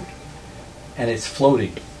of boat, and it's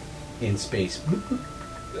floating in space, bloop,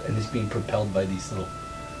 bloop, and it's being propelled by these little,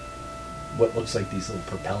 what looks like these little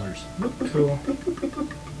propellers. Bloop, bloop, Cool.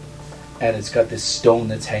 and it's got this stone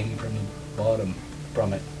that's hanging from the bottom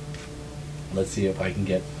from it. Let's see if I can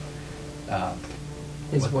get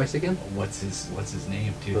His What? voice again? what's his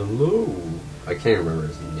name too. Hello. I can't remember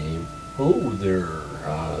his name. Hello there.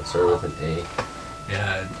 Started with an A.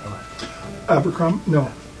 Yeah. Abercrombie?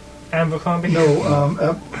 No. Abercrombie. No,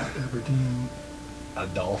 Aberdeen.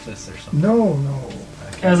 Adolphus or something. No, no.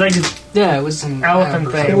 It was like Yeah, it was some Elephant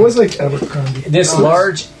Abercrombie. thing. It was like Abercrombie. This No,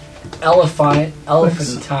 large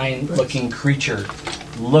elephantine-looking creature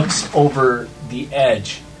looks over the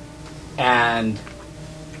edge, and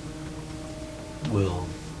well,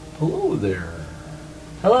 hello there.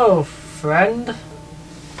 hello, friend.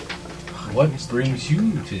 What brings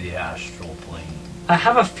you to the astral plane? I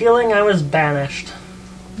have a feeling I was banished.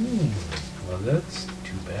 Well, that's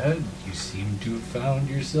too bad. You seem to have found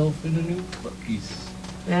yourself in a new place.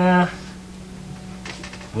 Yeah.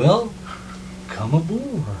 Well, come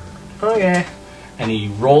aboard. Okay. And he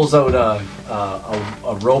rolls out a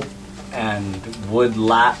rope and wood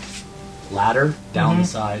ladder down the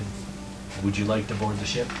side. Would you like to board the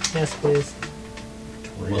ship? Yes, please.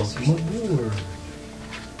 Welcome aboard.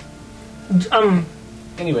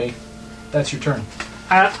 Anyway, that's your turn.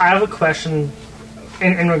 I have a question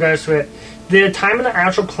in regards to it. The time in the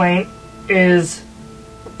astral plane is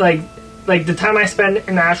like the time I spend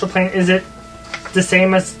in the astral plane. Is it the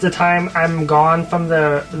same as the time I'm gone from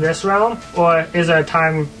this realm, or is there a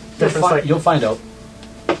time difference? You'll find out.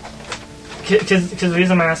 Because the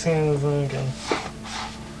reason I'm asking is okay.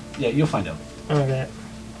 Yeah, you'll find out. Okay.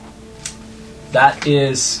 That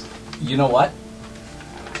is, you know what?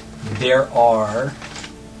 There are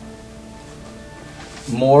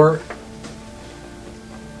more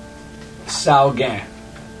Saugan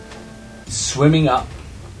swimming up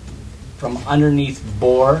from underneath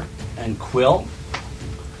Boar and Quill,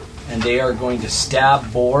 and they are going to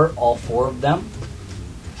stab Boar, all four of them,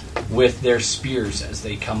 with their spears as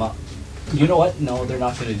they come up. You know what? No, they're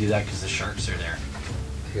not going to do that because the sharks are there.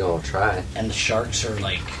 I think I'll try. And the sharks are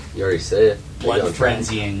like You already said it. blood Maybe I'll try.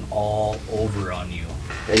 frenzying all over on you.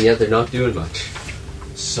 And yet they're not doing much.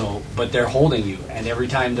 So, but they're holding you, and every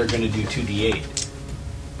time they're going to do 2d8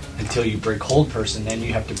 until you break hold person. Then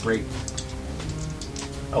you have to break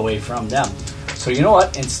away from them. So you know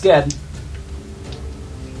what? Instead,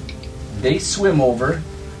 they swim over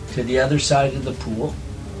to the other side of the pool,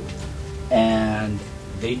 and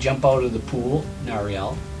they jump out of the pool,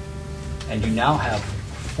 Nariel, and you now have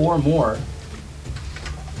 4 more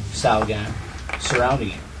Saugan surrounding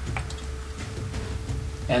you.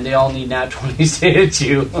 And they all need nat 20s to hit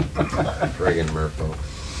you. Friggin' Murpho.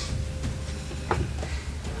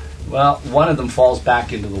 Well, one of them falls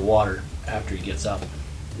back into the water after he gets up.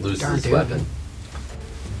 Loses Darn his dude. weapon.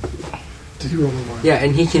 Did he roll a 1? Yeah,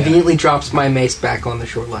 and he conveniently drops my mace back on the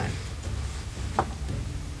shoreline.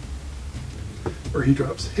 Or he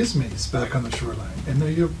drops his mace back on the shoreline. And there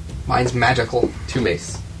you Mine's magical. 2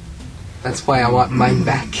 mace. That's why I want mine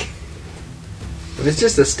back. But it's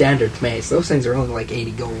just a standard mace. Those things are only like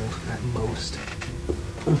 80 gold at most.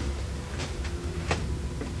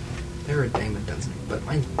 They're a dime a dozen, but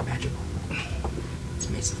mine's magical. It's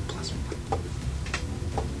mace of +1.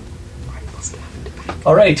 Mine must have it.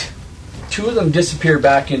 All right. 2 of them disappear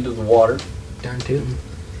back into the water, Darn tootin'.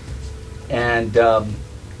 and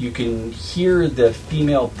you can hear the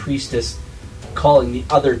female priestess calling the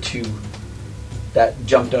other 2 that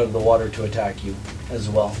jumped out of the water to attack you as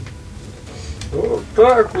well.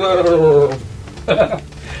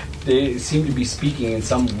 They seem to be speaking in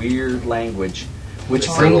some weird language, which They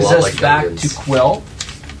sound a brings lot us like back Indians. to Quill.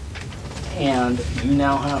 And you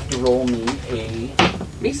now have to roll me a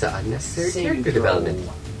Misa, unnecessary saving character throw. development.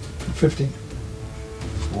 15.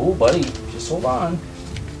 Oh, buddy, just hold on.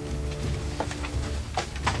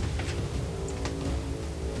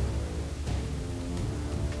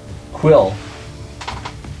 Quill,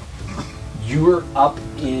 you are up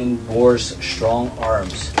in Boar's strong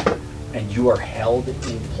arms, and you are held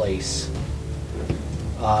in place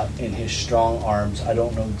in his strong arms. I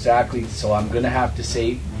don't know exactly, so I'm going to have to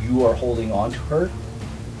say you are holding on to her.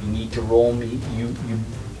 You need to roll me. You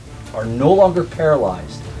are no longer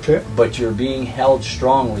paralyzed, Okay. but you're being held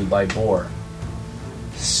strongly by Boar.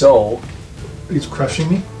 So, He's crushing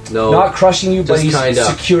me. No, not crushing you, but just he's kinda.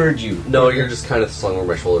 secured you. No, you're just kind of slung over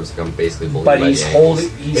my shoulders, like I'm basically holding But by he's the ankles.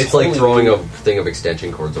 holding- he's It's like holding throwing you. a thing of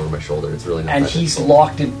extension cords over my shoulder. It's really not And that he's difficult.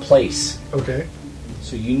 locked in place. Okay.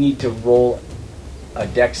 So you need to roll a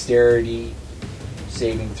dexterity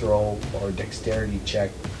saving throw or dexterity check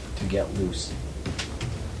to get loose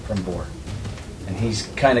from Boar. And he's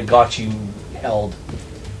kind of got you held.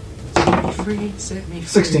 Set me free, set me free,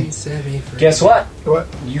 16. set me free. Guess what? What?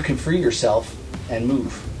 You can free yourself and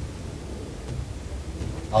move.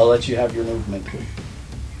 I'll let you have your movement.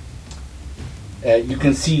 You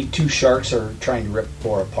can see two sharks are trying to rip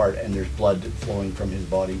Thor apart, and there's blood flowing from his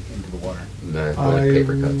body into the water. Nah, I like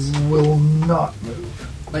paper cuts. will not move.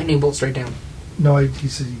 Lightning bolt straight down. No, he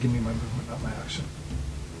said you give me my movement, not my action.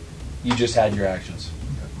 You just had your actions.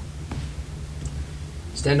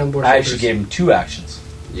 Stand on board. I actually gave him 2 actions.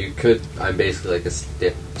 You could. I'm basically like a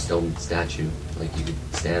stiff stone statue. Like you could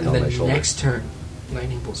stand And on then my shoulder. next turn,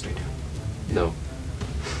 lightning bolt straight down. No,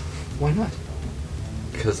 Why not?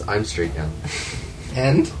 because I'm straight down.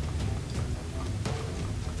 And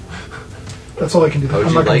That's all I can do. How would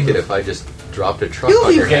I'm you not gonna like it move. if I just dropped a truck you'll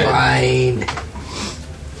on be your head? fine.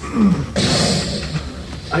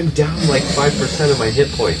 I'm down like 5% of my hit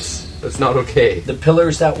points. That's not okay. The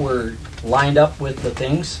pillars that were lined up with the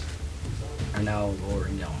things are now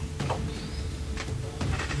lowering down.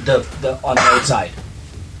 The on the outside,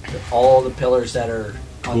 all the pillars that are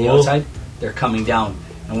on the Cool. outside, they're coming down,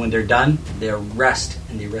 and when they're done, they rest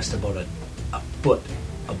about a foot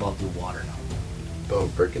above the water now. Oh,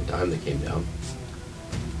 frickin' time they came down.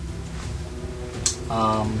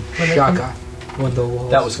 Shaka. When the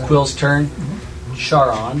walls That was down. Quill's turn.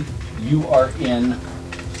 Charon, you are in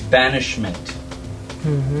banishment.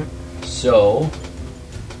 Mm-hmm. So,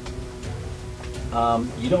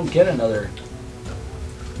 you don't get another.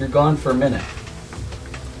 You're gone for a minute.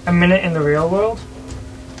 A minute in the real world?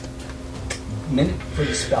 Minute for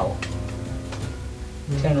the spell.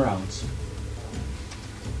 10 rounds.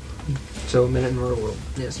 So a minute in the real world.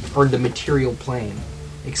 Yes. Or the material plane.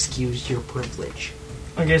 Excuse your privilege.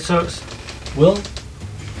 Okay, so Will,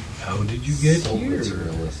 how did you get So here?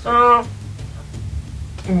 materialistic.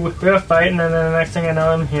 we're fighting, and then the next thing I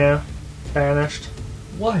know, I'm here, banished,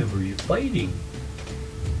 Why were you fighting?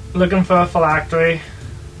 looking for a phylactery.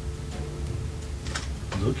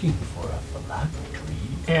 Looking for a phylactery?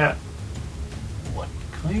 Yeah. What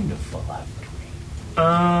kind of phylactery?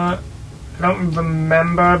 I don't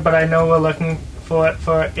remember, but I know we're looking for it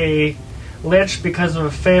for a lich because of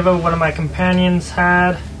a favor one of my companions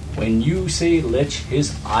had. When you say lich,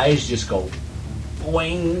 his eyes just go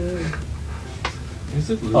boing. Is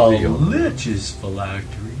it A really lich's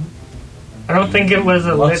phylactery I don't think it was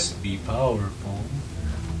a lich. must be powerful.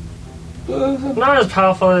 Not as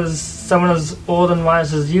powerful as someone as old and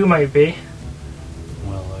wise as you might be.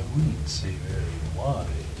 Well, I wouldn't say very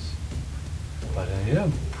wise, but I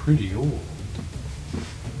am pretty old.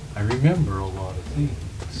 I remember a lot of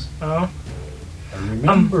things. Oh? I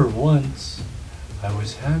remember once I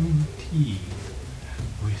was having tea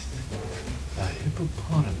with a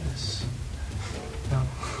hippopotamus, Oh.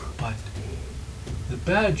 but the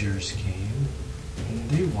badgers came and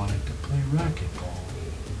they wanted to play racquetball.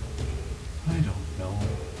 I don't know.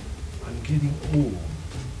 I'm getting old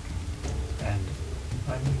and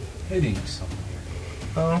I'm heading somewhere.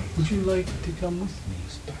 Oh? Would you like to come with me?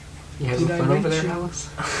 You having Did I fun over there, mention- Alice?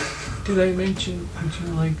 Did I mention, would you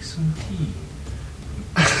like some tea?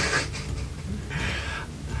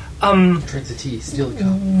 Drink the tea, steal the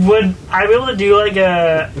cup. Would I be able to do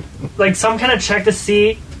like some kind of check to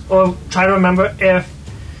see or try to remember if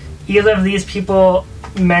either of these people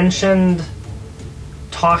mentioned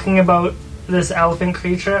talking about this elephant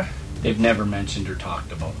creature? They've never mentioned or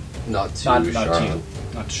talked about it. Not to Not to Sharon. you.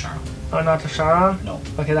 Not to Sharon. Oh, not to Sharon? No.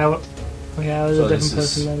 Okay, that was So a this different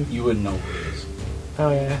person is, then. you wouldn't know who it is.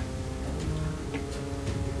 Oh, yeah.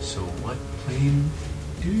 So what plane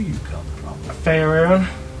do you come from? Faerun?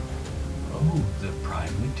 Oh, the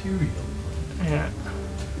prime material. Yeah.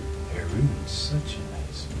 Faerun's such a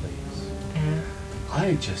nice place. Yeah.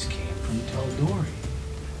 I just came from Teldori.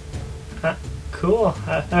 Cool.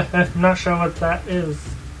 I'm not sure what that is.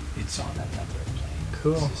 It's on another plane of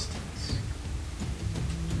Cool. existence.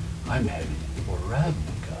 I'm headed for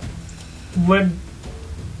Ravnica. Would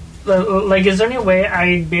like, is there any way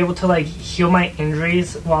I'd be able to like heal my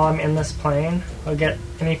injuries while I'm in this plane, or get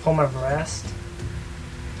any form of rest?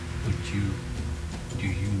 Do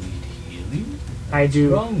you need healing? I What's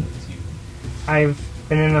do. wrong with you? I've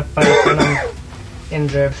been in a fight and I'm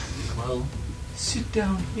injured. Well, sit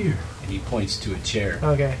down here. And he points to a chair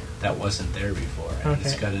Okay. that wasn't there before. And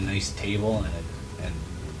it's Okay. got a nice table and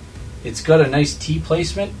it's got a nice tea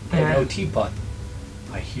placement and Yeah. no teapot.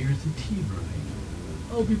 I hear the tea brewing.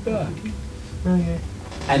 I'll be back. Okay.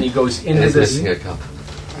 And he goes And into it's this missing a cup.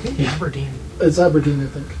 I think Aberdeen. It's Aberdeen, I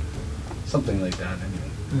think. something like that.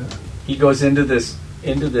 Anyway, Yeah. he goes into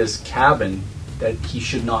this cabin that he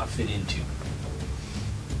should not fit into,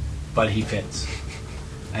 but he fits.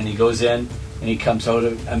 And he goes in and he comes out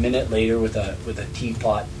a minute later with a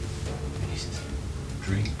teapot. And he says,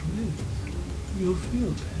 "Drink this. You'll feel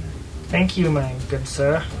better." Thank you, my good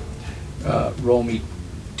sir. Roll me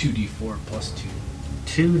 2d4 plus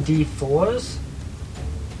 2. 2d4s?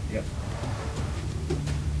 Yep.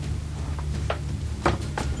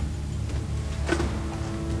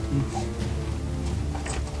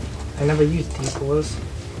 I never used d4s.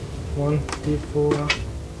 1 d4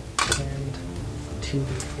 and 2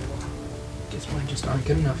 d4. Guess mine just aren't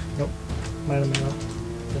good enough. Minor, minor.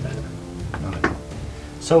 The better. No.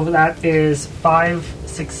 So that is 5,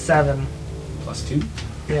 6, 7. Plus 2?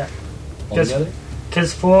 Yeah. Altogether?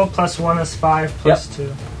 Because 4 plus 1 is 5 plus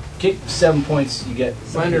 2. Okay, 7 points you get.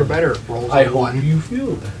 Mine are better. Rolls I of hope 1. you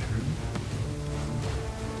feel better.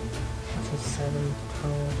 That's a 7.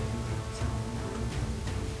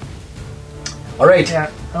 Alright, Yeah.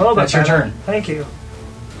 A little bit That's your better. turn. Thank you.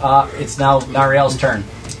 it's now Nariel's turn.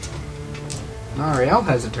 Nariel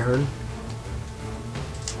has a turn.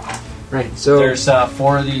 Right, so There's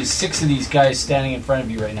 6 of these guys standing in front of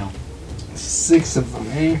you right now. 6 of them,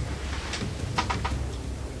 eh?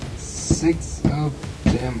 6 of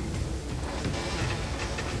them.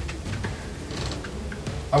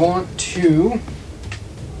 I want to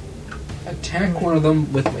attack one of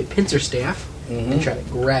them with my pincer staff and try to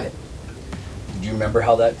grab it. Do you remember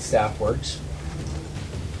how that staff works?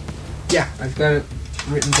 Yeah, I've got it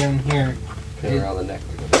written down here. Pin around the neck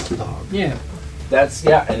like a dog. Yeah. That's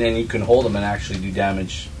and then you can hold them and actually do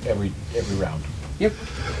damage every round. Yep.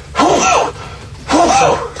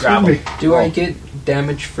 So grab me. him. Do I get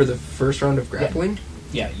damage for the first round of grappling?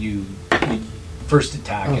 Yeah, you first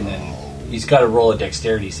attack and then he's got to roll a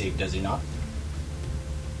dexterity save, does he not?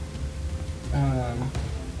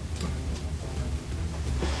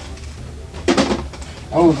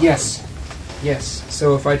 Oh, yes. Yes.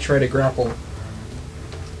 So if I try to grapple...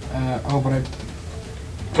 but I...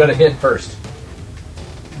 Got to hit first.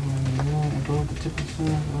 above the tip of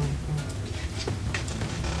the...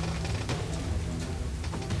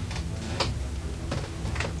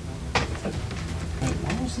 Wait,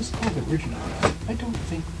 why was this called originally? I don't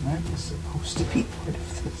think that is supposed to be part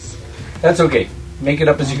of this. That's okay. Make it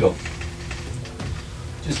up as you go.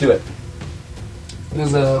 Just do it.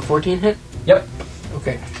 Does a 14 hit? Yep.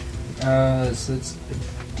 Okay. So it's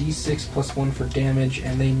a d6 plus 1 for damage,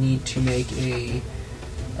 and they need to make a...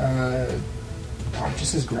 it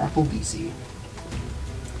just says grapple DC.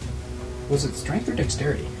 Was it strength or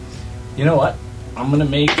dexterity? You know what? I'm going to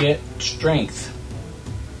make it strength.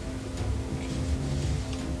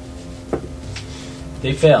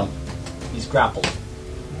 They fail. He's grappled.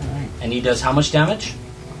 Alright. And he does how much damage?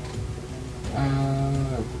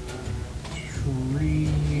 3...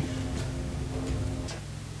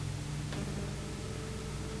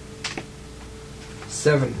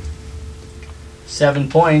 7. 7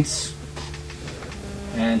 points.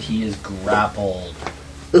 And he is grappled.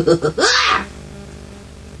 There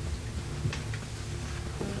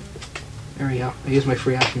we go. I used my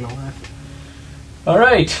free action on the left.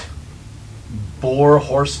 Alright. Boar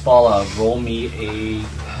Horsefalla, roll me a...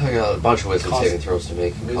 I got a bunch of wisdom Con- saving throws to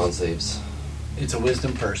make. Wisdom. Con saves. It's a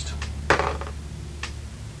wisdom first.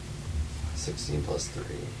 16 plus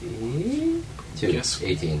 3. 2. Guess-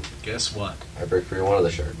 18. Guess what? I break free one of the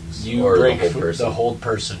sharks. You or break the whole person. the whole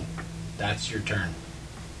person. That's your turn.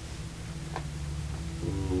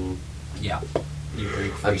 Yeah. You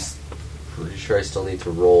break free. I'm pretty sure I still need to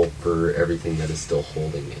roll for everything that is still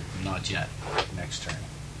holding me. Not yet. Next turn.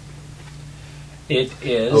 It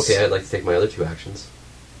is... Okay, I'd like to take my other 2 actions.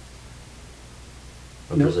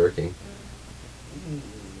 I'm No. berserking.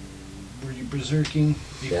 Were you berserking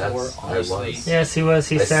before? Yes, I honestly? was. Yes, he was.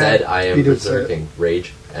 He I said I am He did say it. berserking.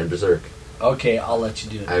 Rage and berserk. Okay, I'll let you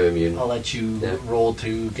do it. I'm immune. I'll let you Yeah. roll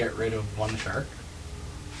to get rid of one shark.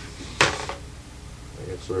 That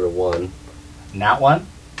gets rid of 1. Nat one?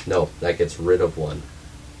 No, that gets rid of 1.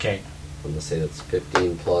 Okay. I'm gonna say that's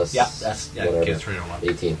 15 plus. Yeah, that whatever. gets rid of one.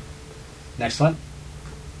 18. Next one?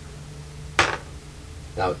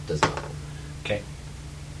 That does not. Okay.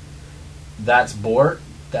 That's Boar.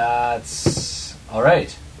 That's...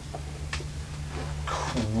 Alright.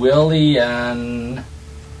 Quillian.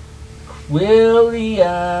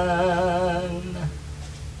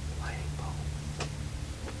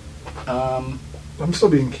 I'm still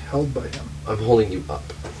being held by him. I'm holding you up.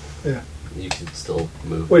 Yeah. You can still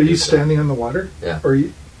move. Wait, are do you stuff. standing on the water? Yeah. Or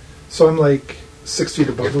you, so I'm like 6 feet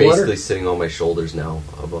above You're the basically water? sitting on my shoulders now,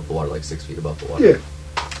 above the water, like 6 feet above the water. Yeah.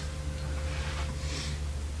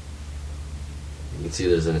 You can see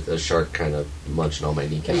there's a shark kind of munching on my Hey,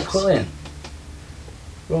 kneecaps. Quillian.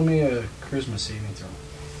 Roll me a charisma saving throw.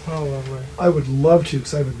 Oh, lovely. I would love to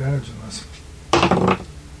because I have advantage in this.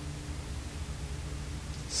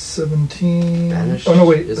 17. Banish Oh, no,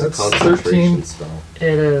 wait. is That's a concentration 13. spell. It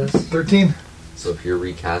is. 13. So if you're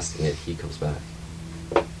recasting it, he comes back.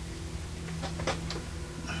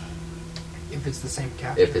 If it's the same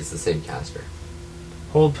cat. if it's the same caster.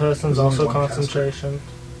 Hold person's There's only also one caster. concentration.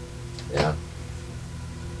 Yeah.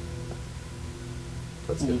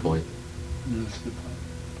 That's a good point. That's a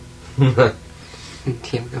good point.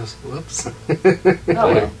 Tim goes, whoops. Oh,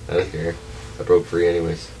 well. I don't care. I broke free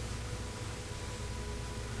anyways.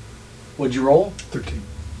 What'd you roll? 13.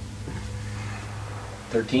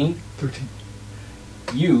 13. 13.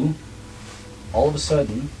 You, all of a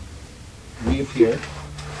sudden, reappear.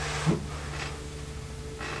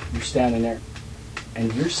 You're standing there.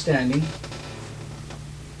 And you're standing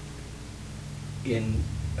in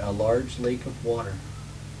a large lake of water.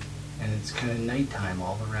 And it's kind of nighttime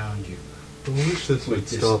all around you. I wish this With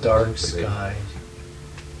this dark sky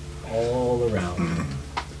all around.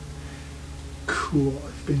 Cool.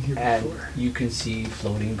 I've been here And before. you can see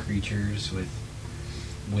floating creatures with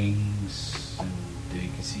wings, and you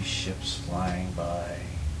can see ships flying by.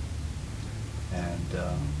 And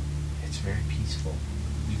it's very peaceful.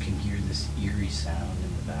 You can hear this eerie sound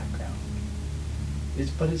in the background.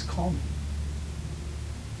 But it's calming.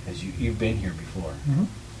 As you've been here before. Mhm.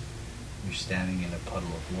 You're standing in a puddle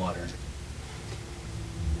of water.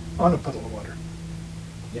 On a puddle of water.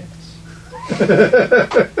 Yes.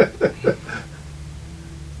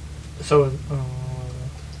 So,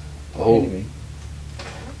 Oh, Anyway.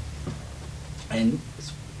 And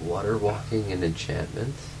is water walking an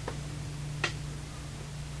enchantment?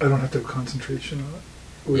 I don't have to have concentration on it.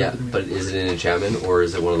 Yeah, Whatever you but mean. is it an enchantment or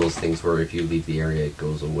is it one of those things where if you leave the area it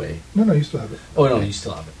goes away? No, you still have it. oh no, you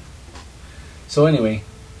still have it. So anyway,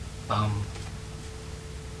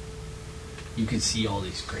 you can see all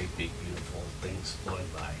these great big beautiful things floating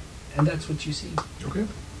by, and that's what you see. Okay.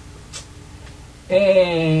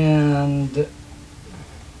 And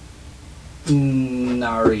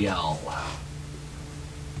Nariel,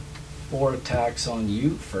 4 attacks on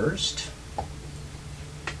you first.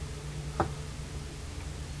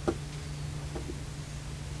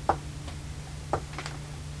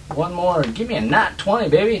 One more. Give me a nat 20,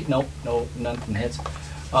 baby. Nope, no, nothing hits.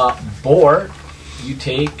 Boar, you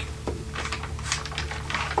take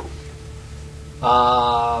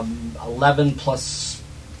 11 plus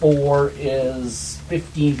 4 is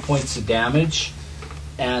 15 points of damage.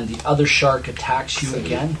 And the other shark attacks you 7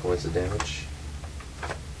 again. points of damage.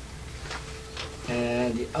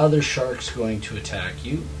 And the other shark's going to attack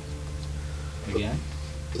you again.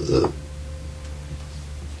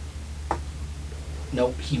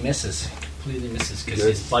 Nope, he misses. Completely misses because Good.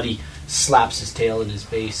 his buddy slaps his tail in his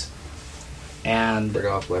base. And Bring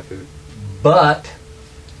off my food. but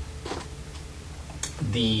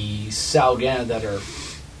the Saugan that are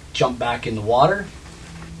jump back in the water,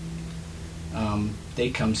 they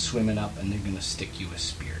come swimming up and they're going to stick you with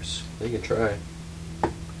spears. You can try.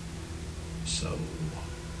 So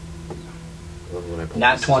I love when I put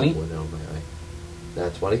Nat this 20? one down my eye.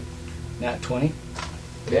 Nat 20? nat 20.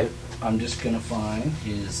 Okay. I'm just going to find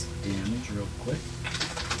his damage real quick.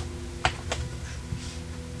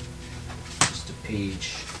 Just a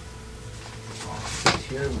page.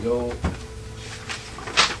 Here we go.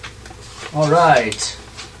 All right.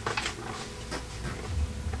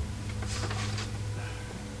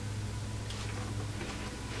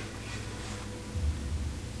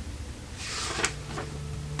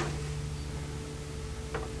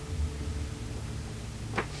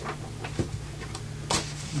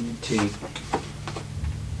 You take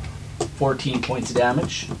 14 points of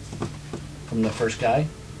damage from the first guy.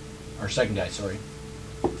 Or second guy, sorry.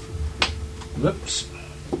 Whoops.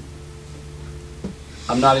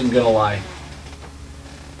 I'm not even gonna lie.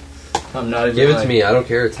 I'm not even Give it gonna to lie. me. I don't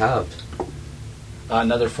care. It's halved.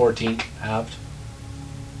 Another 14 halved.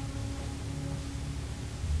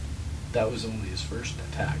 That was only his first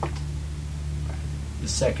attack. The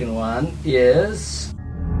second one is...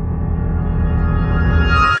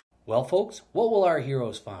 Well, folks, what will our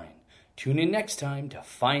heroes find? Tune in next time to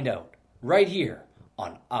find out, right here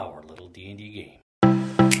on our little D&D game.